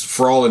is,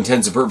 for all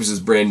intents and purposes,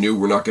 brand new.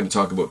 We're not going to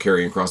talk about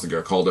Karrion Kross that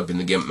got called up in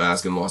the Gimp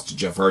mask and lost to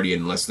Jeff Hardy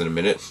in less than a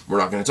minute. We're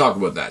not going to talk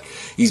about that.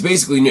 He's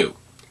basically new.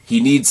 He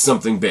needs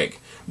something big.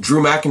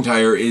 Drew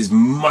McIntyre is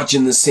much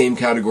in the same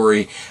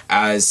category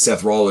as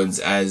Seth Rollins,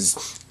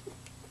 as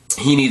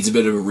he needs a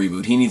bit of a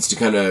reboot. He needs to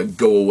kind of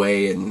go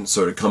away and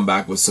sort of come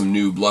back with some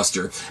new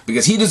bluster,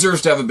 because he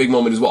deserves to have a big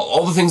moment as well.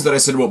 All the things that I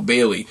said about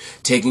Bayley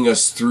taking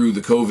us through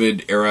the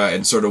COVID era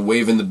and sort of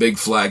waving the big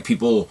flag,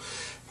 people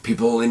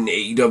in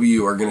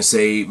AEW are going to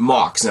say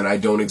Mox, and I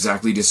don't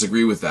exactly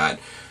disagree with that.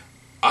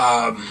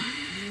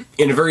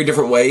 In a very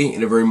different way,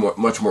 in a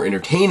much more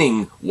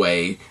entertaining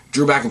way,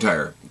 Drew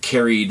McIntyre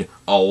carried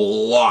a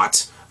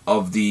lot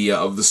of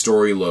the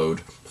story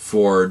load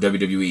for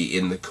WWE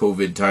in the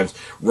COVID times.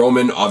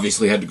 Roman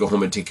obviously had to go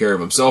home and take care of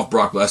himself.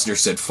 Brock Lesnar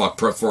said fuck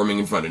performing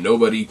in front of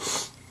nobody.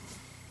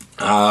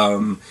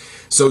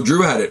 So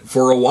Drew had it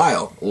for a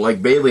while,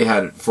 like Bayley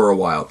had it for a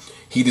while.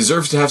 He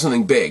deserves to have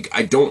something big.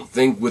 I don't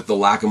think with the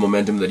lack of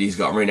momentum that he's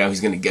got right now,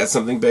 he's going to get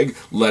something big.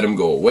 Let him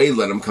go away,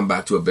 let him come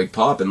back to a big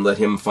pop, and let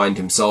him find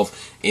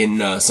himself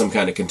in some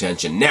kind of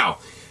contention. Now,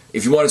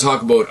 if you want to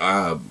talk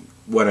about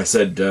what I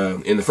said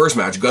in the first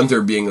match,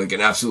 Gunther being like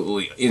an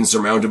absolutely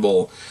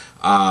insurmountable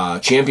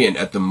champion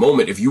at the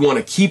moment, if you want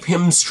to keep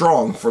him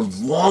strong for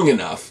long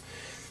enough,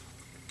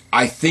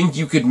 I think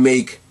you could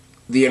make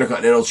the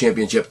Intercontinental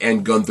Championship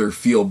and Gunther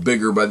feel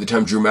bigger by the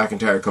time Drew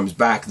McIntyre comes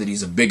back, that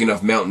he's a big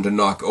enough mountain to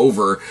knock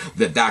over,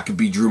 that could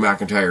be Drew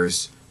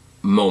McIntyre's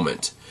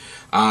moment.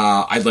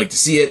 I'd like to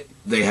see it.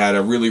 They had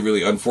a really,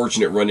 really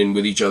unfortunate run-in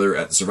with each other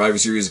at the Survivor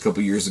Series a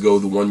couple years ago,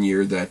 the one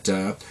year that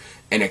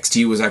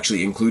NXT was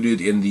actually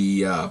included in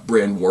the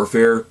brand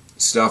warfare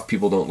stuff.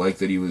 People don't like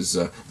that he was,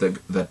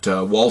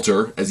 that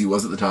Walter, as he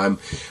was at the time,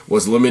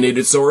 was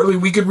eliminated so early.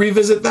 We could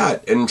revisit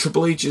that, and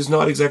Triple H is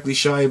not exactly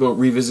shy about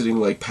revisiting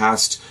like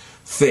past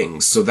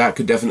things, so that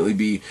could definitely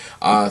be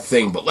a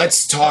thing. But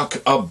let's talk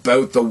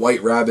about the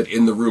White Rabbit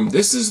in the room.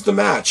 This is the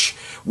match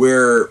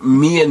where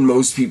me and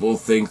most people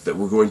think that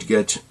we're going to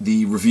get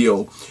the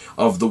reveal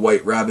of the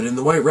White Rabbit, and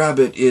the White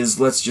Rabbit is,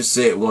 let's just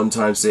say it one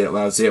time, say it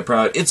loud, say it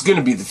proud, it's going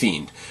to be The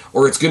Fiend,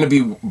 or it's going to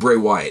be Bray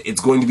Wyatt,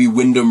 it's going to be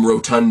Wyndham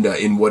Rotunda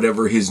in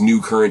whatever his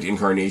new current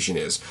incarnation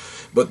is.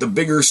 But the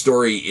bigger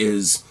story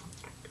is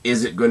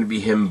it going to be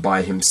him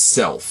by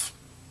himself?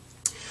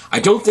 I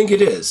don't think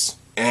it is.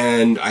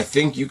 And I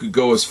think you could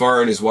go as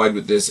far and as wide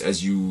with this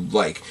as you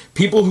like.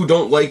 People who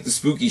don't like the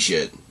spooky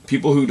shit,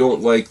 people who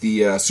don't like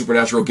the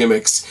supernatural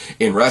gimmicks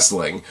in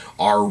wrestling,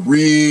 are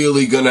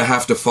really gonna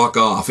have to fuck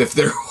off if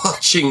they're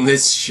watching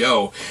this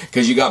show.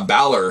 Because you got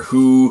Balor,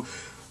 who,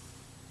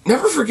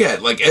 never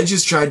forget, like, Edge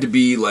has tried to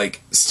be,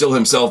 like, still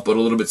himself, but a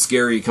little bit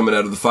scary coming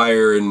out of the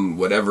fire and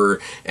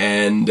whatever,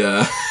 and,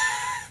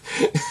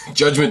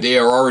 Judgment Day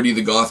are already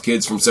the goth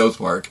kids from South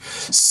Park.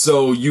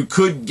 So you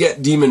could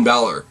get Demon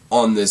Balor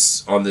on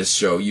this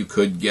show. You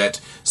could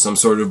get some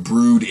sort of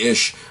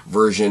Brood-ish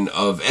version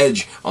of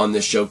Edge on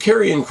this show.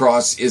 Karrion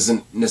Kross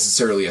isn't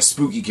necessarily a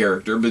spooky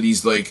character, but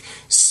he's like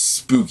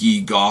spooky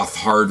goth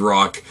hard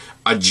rock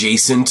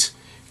adjacent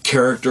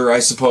character, I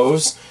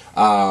suppose.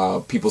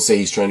 People say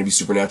he's trying to be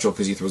supernatural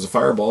because he throws a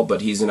fireball,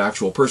 but he's an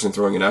actual person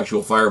throwing an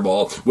actual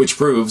fireball, which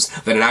proves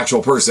that an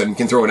actual person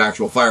can throw an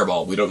actual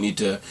fireball. We don't need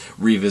to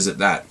revisit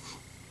that.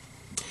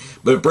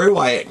 But if Bray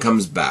Wyatt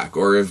comes back,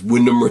 or if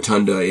Wyndham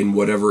Rotunda, in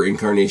whatever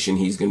incarnation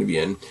he's going to be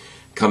in,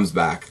 comes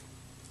back,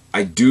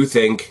 I do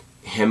think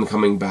him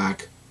coming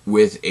back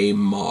with a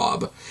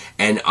mob,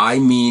 and I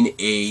mean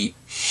a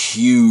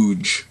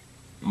huge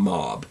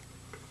mob,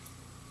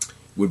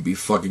 would be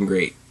fucking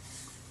great.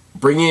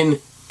 Bring in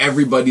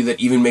everybody that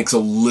even makes a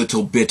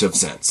little bit of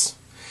sense.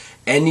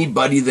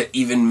 Anybody that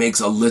even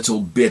makes a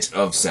little bit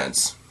of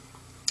sense.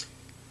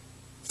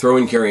 Throw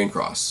in Karrion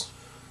Kross.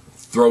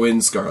 Throw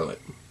in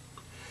Scarlett.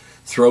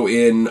 Throw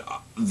in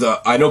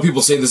the, I know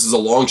people say this is a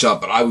long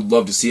shot, but I would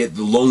love to see it,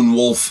 the Lone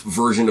Wolf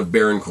version of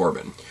Baron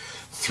Corbin.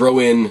 Throw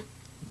in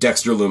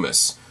Dexter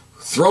Lumis.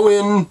 Throw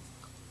in,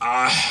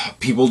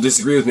 people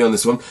disagree with me on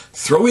this one,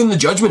 throw in the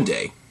Judgment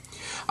Day.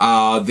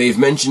 They've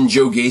mentioned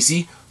Joe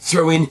Gacy.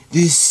 Throw in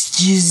the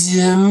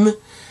Schism.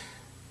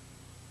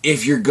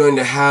 If you're going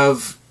to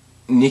have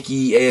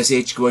Nikki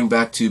ASH going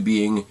back to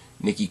being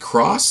Nikki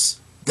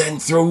Cross, then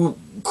throw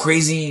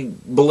crazy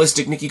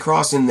ballistic Nikki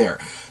Cross in there.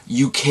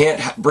 You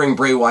can't bring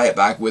Bray Wyatt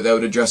back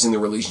without addressing the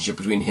relationship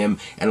between him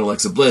and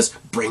Alexa Bliss.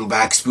 Bring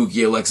back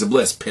spooky Alexa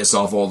Bliss. Piss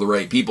off all the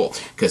right people.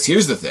 Because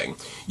here's the thing.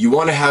 You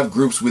want to have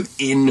groups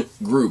within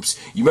groups.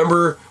 You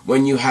remember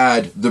when you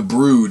had the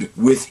Brood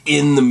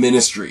within the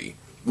Ministry,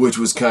 which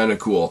was kind of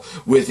cool.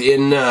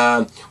 Within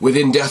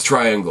Death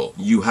Triangle,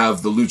 you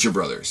have the Lucha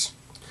Brothers.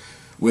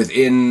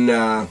 Within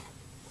the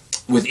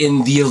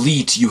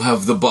Elite, you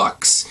have the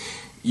Bucks.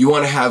 You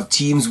want to have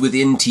teams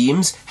within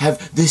teams?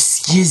 Have the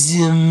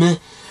Schism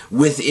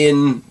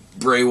within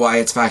Bray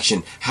Wyatt's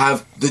faction.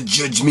 Have the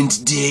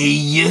Judgment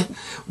Day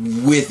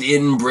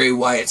within Bray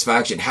Wyatt's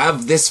faction.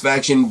 Have this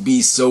faction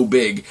be so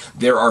big,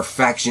 there are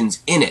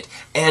factions in it.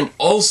 And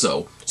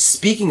also,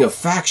 speaking of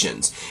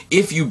factions,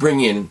 if you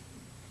bring in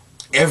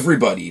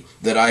everybody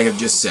that I have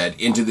just said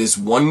into this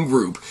one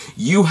group,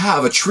 you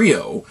have a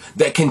trio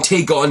that can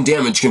take on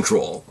Damage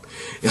Control.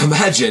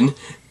 Imagine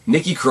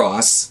Nikki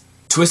Cross,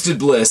 Twisted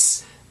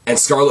Bliss, and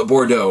Scarlett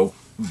Bordeaux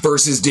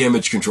versus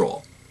Damage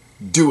Control.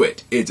 Do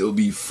it. It'll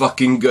be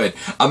fucking good.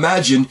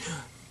 Imagine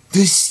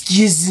the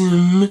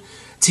Schism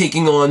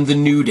taking on the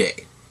New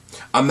Day.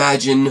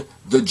 Imagine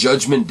the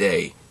Judgment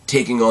Day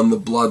taking on the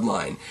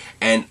Bloodline.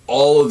 And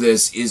all of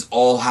this is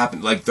all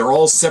happening. Like, they're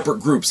all separate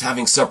groups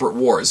having separate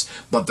wars,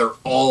 but they're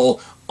all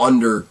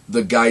under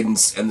the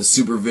guidance and the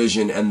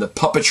supervision and the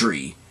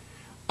puppetry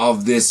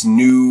of this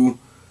new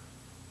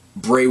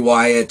Bray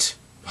Wyatt,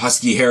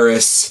 Husky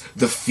Harris,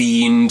 The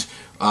Fiend,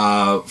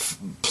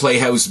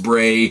 Playhouse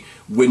Bray,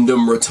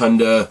 Wyndham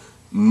Rotunda,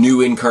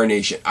 new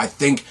incarnation. I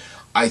think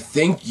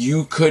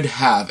you could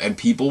have, and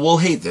people will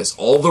hate this,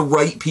 all the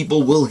right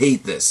people will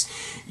hate this,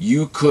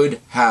 you could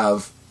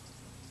have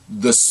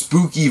the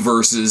Spooky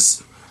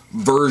versus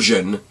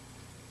version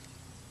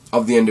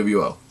of the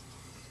NWO.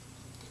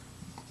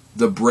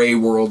 The Bray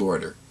World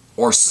Order.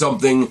 Or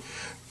something.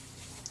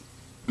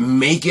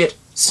 Make it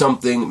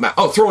something.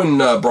 Oh, throw in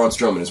Braun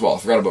Strowman as well. I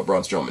forgot about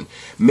Braun Strowman.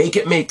 Make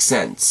it make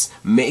sense.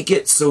 Make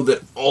it so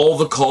that all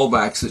the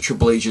callbacks that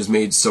Triple H has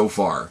made so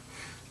far,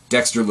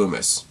 Dexter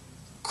Lumis,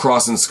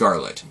 Cross and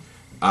Scarlett,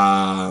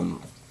 I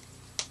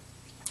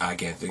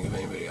can't think of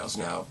anybody else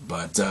now,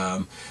 but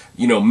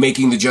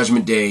making the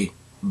Judgment Day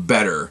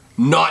better,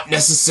 not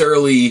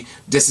necessarily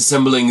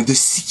disassembling the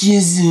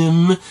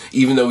schism,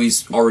 even though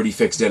he's already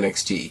fixed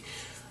NXT.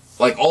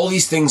 Like, all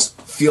these things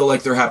feel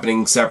like they're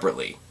happening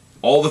separately.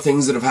 All the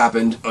things that have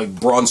happened, like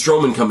Braun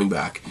Strowman coming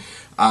back,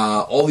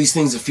 all these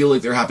things that feel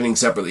like they're happening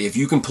separately. If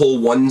you can pull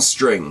one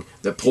string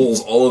that pulls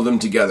all of them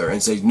together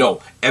and say,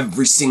 no,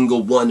 every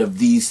single one of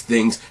these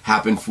things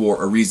happened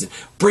for a reason.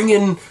 Bring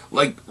in,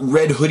 like,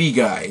 Red Hoodie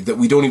guy that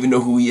we don't even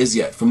know who he is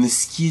yet from the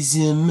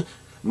schism. I'm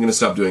going to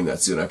stop doing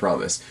that soon, I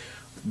promise.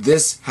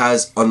 This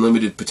has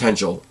unlimited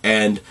potential,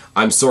 and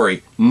I'm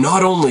sorry,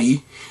 not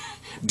only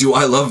do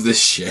I love this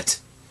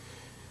shit,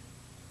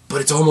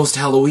 but it's almost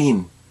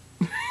Halloween.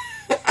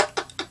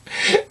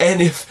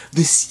 And if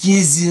the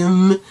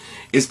schism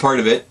is part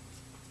of it,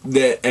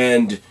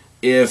 and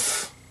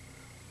if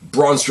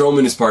Braun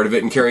Strowman is part of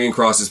it, and Karrion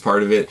Kross is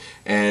part of it,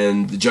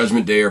 and the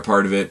Judgment Day are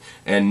part of it,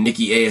 and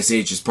Nikki ASH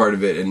is part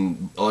of it,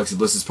 and Alexa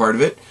Bliss is part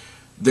of it,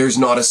 there's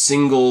not a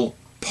single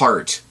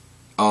part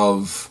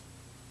of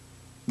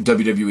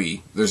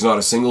WWE. There's not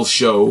a single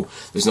show,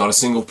 there's not a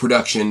single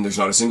production, there's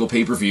not a single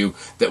pay-per-view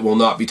that will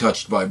not be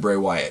touched by Bray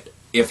Wyatt,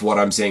 if what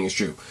I'm saying is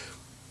true.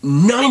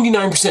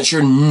 99%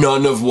 sure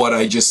none of what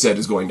I just said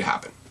is going to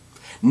happen.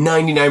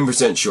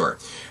 99% sure.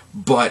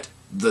 But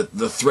the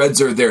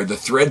threads are there. The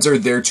threads are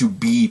there to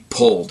be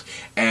pulled.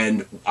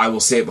 And I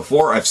will say it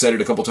before, I've said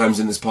it a couple times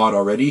in this pod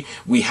already,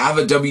 we have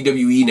a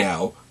WWE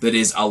now that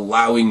is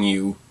allowing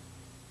you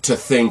to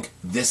think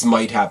this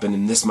might happen,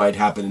 and this might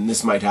happen, and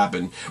this might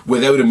happen,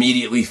 without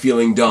immediately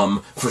feeling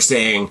dumb for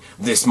saying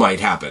this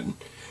might happen.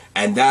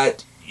 And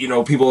that,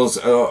 people,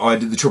 I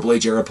did the Triple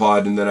H era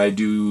pod, and then I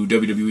do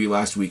WWE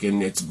last week,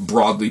 and it's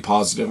broadly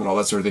positive and all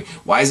that sort of thing.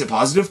 Why is it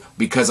positive?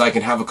 Because I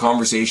can have a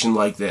conversation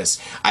like this.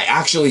 I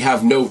actually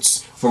have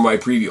notes for my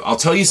preview. I'll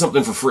tell you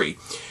something for free.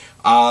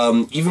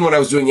 Even when I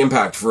was doing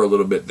Impact for a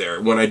little bit there,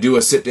 when I do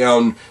a sit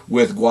down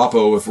with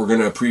Guapo, if we're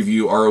going to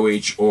preview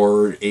ROH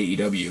or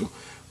AEW,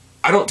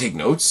 I don't take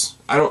notes.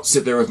 I don't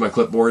sit there with my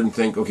clipboard and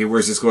think, okay,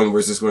 where's this going,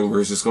 where's this going,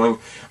 where's this going?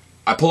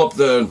 I pull up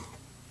the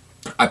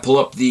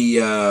what do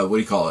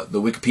you call it,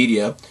 the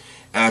Wikipedia,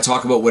 and I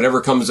talk about whatever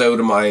comes out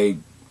of my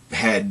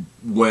head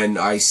when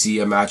I see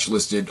a match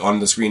listed on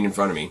the screen in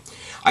front of me.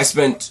 I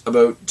spent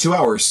about 2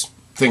 hours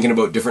thinking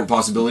about different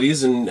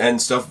possibilities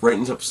and stuff,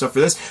 writing stuff for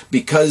this,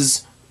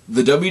 because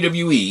the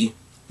WWE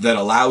that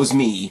allows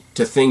me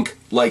to think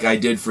like I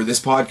did for this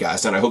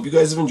podcast, and I hope you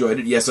guys have enjoyed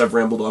it. Yes, I've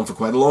rambled on for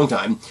quite a long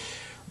time.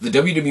 The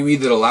WWE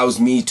that allows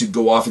me to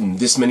go off in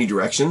this many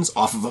directions,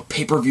 off of a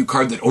pay-per-view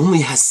card that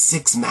only has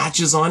 6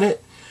 matches on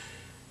it,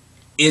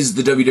 is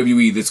the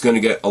WWE that's going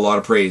to get a lot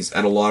of praise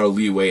and a lot of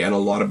leeway and a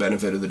lot of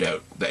benefit of the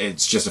doubt.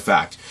 It's just a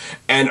fact.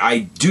 And I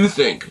do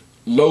think,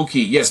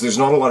 low-key, yes, there's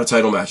not a lot of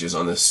title matches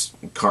on this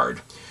card,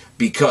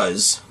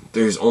 because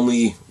there's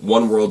only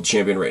one world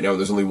champion right now,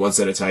 there's only one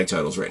set of tag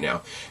titles right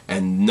now,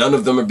 and none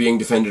of them are being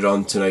defended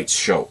on tonight's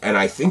show. And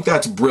I think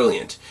that's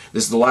brilliant.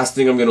 This is the last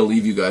thing I'm going to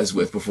leave you guys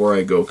with before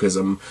I go, because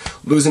I'm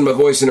losing my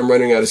voice and I'm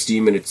running out of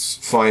steam, and it's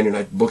fine, and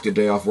I booked a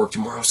day off work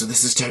tomorrow, so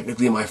this is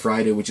technically my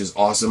Friday, which is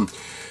awesome.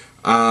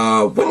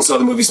 Went and saw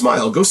the movie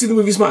Smile. Go see the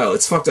movie Smile.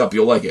 It's fucked up.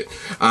 You'll like it.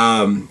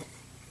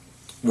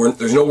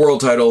 There's no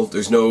world title.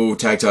 There's no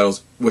tag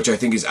titles, which I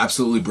think is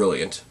absolutely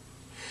brilliant.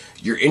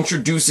 You're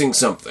introducing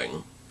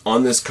something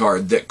on this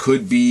card that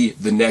could be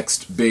the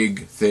next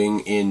big thing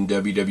in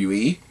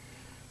WWE,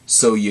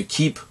 so you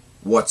keep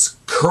what's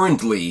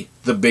currently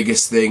the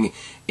biggest thing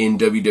in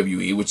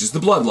WWE, which is the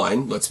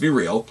Bloodline, let's be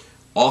real,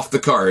 off the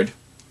card,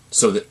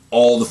 so that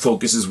all the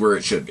focus is where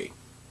it should be.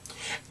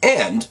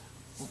 And,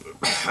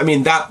 I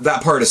mean,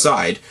 that part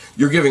aside,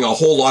 you're giving a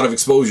whole lot of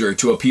exposure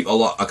to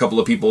a couple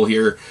of people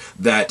here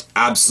that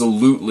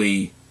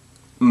absolutely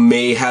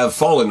may have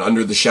fallen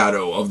under the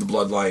shadow of the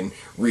Bloodline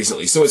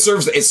recently. So it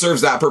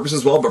serves that purpose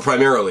as well, but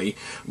primarily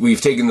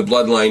we've taken the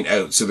Bloodline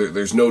out, so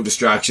there's no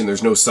distraction,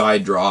 there's no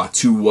side draw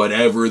to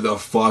whatever the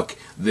fuck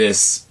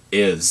this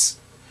is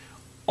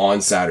on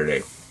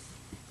Saturday.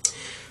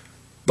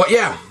 But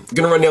yeah, I'm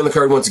gonna run down the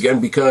card once again,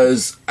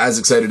 because as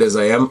excited as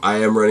I am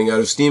running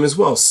out of steam as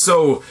well.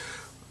 So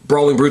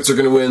Brawling Brutes are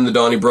going to win the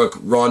Donnybrook.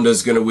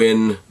 Ronda's going to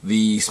win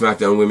the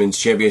SmackDown Women's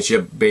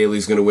Championship.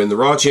 Bayley's going to win the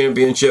Raw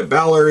Championship.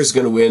 Balor is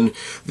going to win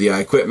the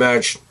I Quit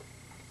match.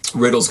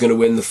 Riddle's going to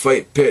win the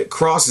Fight Pit.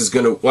 Cross is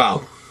going to...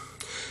 Wow.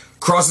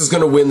 Cross is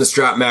going to win the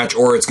strap match,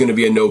 or it's going to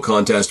be a no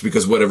contest,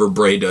 because whatever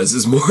Bray does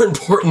is more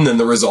important than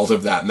the result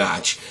of that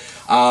match.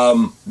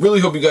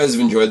 Really hope you guys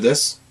have enjoyed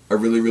this. I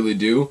really, really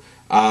do.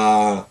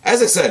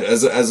 As I said,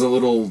 as a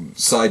little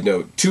side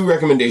note, 2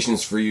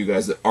 recommendations for you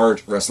guys that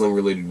aren't wrestling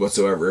related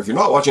whatsoever. If you're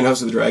not watching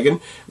House of the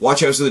Dragon,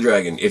 watch House of the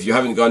Dragon. If you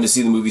haven't gone to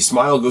see the movie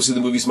Smile, go see the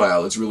movie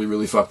Smile. It's really,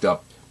 really fucked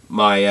up.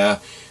 My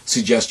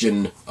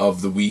suggestion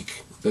of the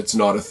week that's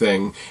not a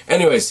thing.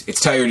 Anyways, it's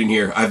tired in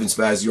here. I've been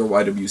Spaz, your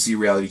YWC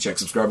Reality Check.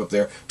 Subscribe up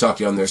there. Talk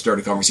to you on there. Start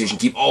a conversation.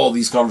 Keep all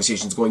these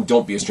conversations going.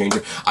 Don't be a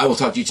stranger. I will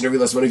talk to each and every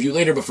last one of you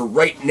later, but for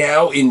right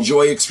now,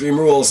 enjoy Extreme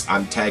Rules.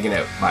 I'm tagging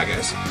out. Bye,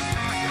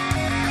 guys.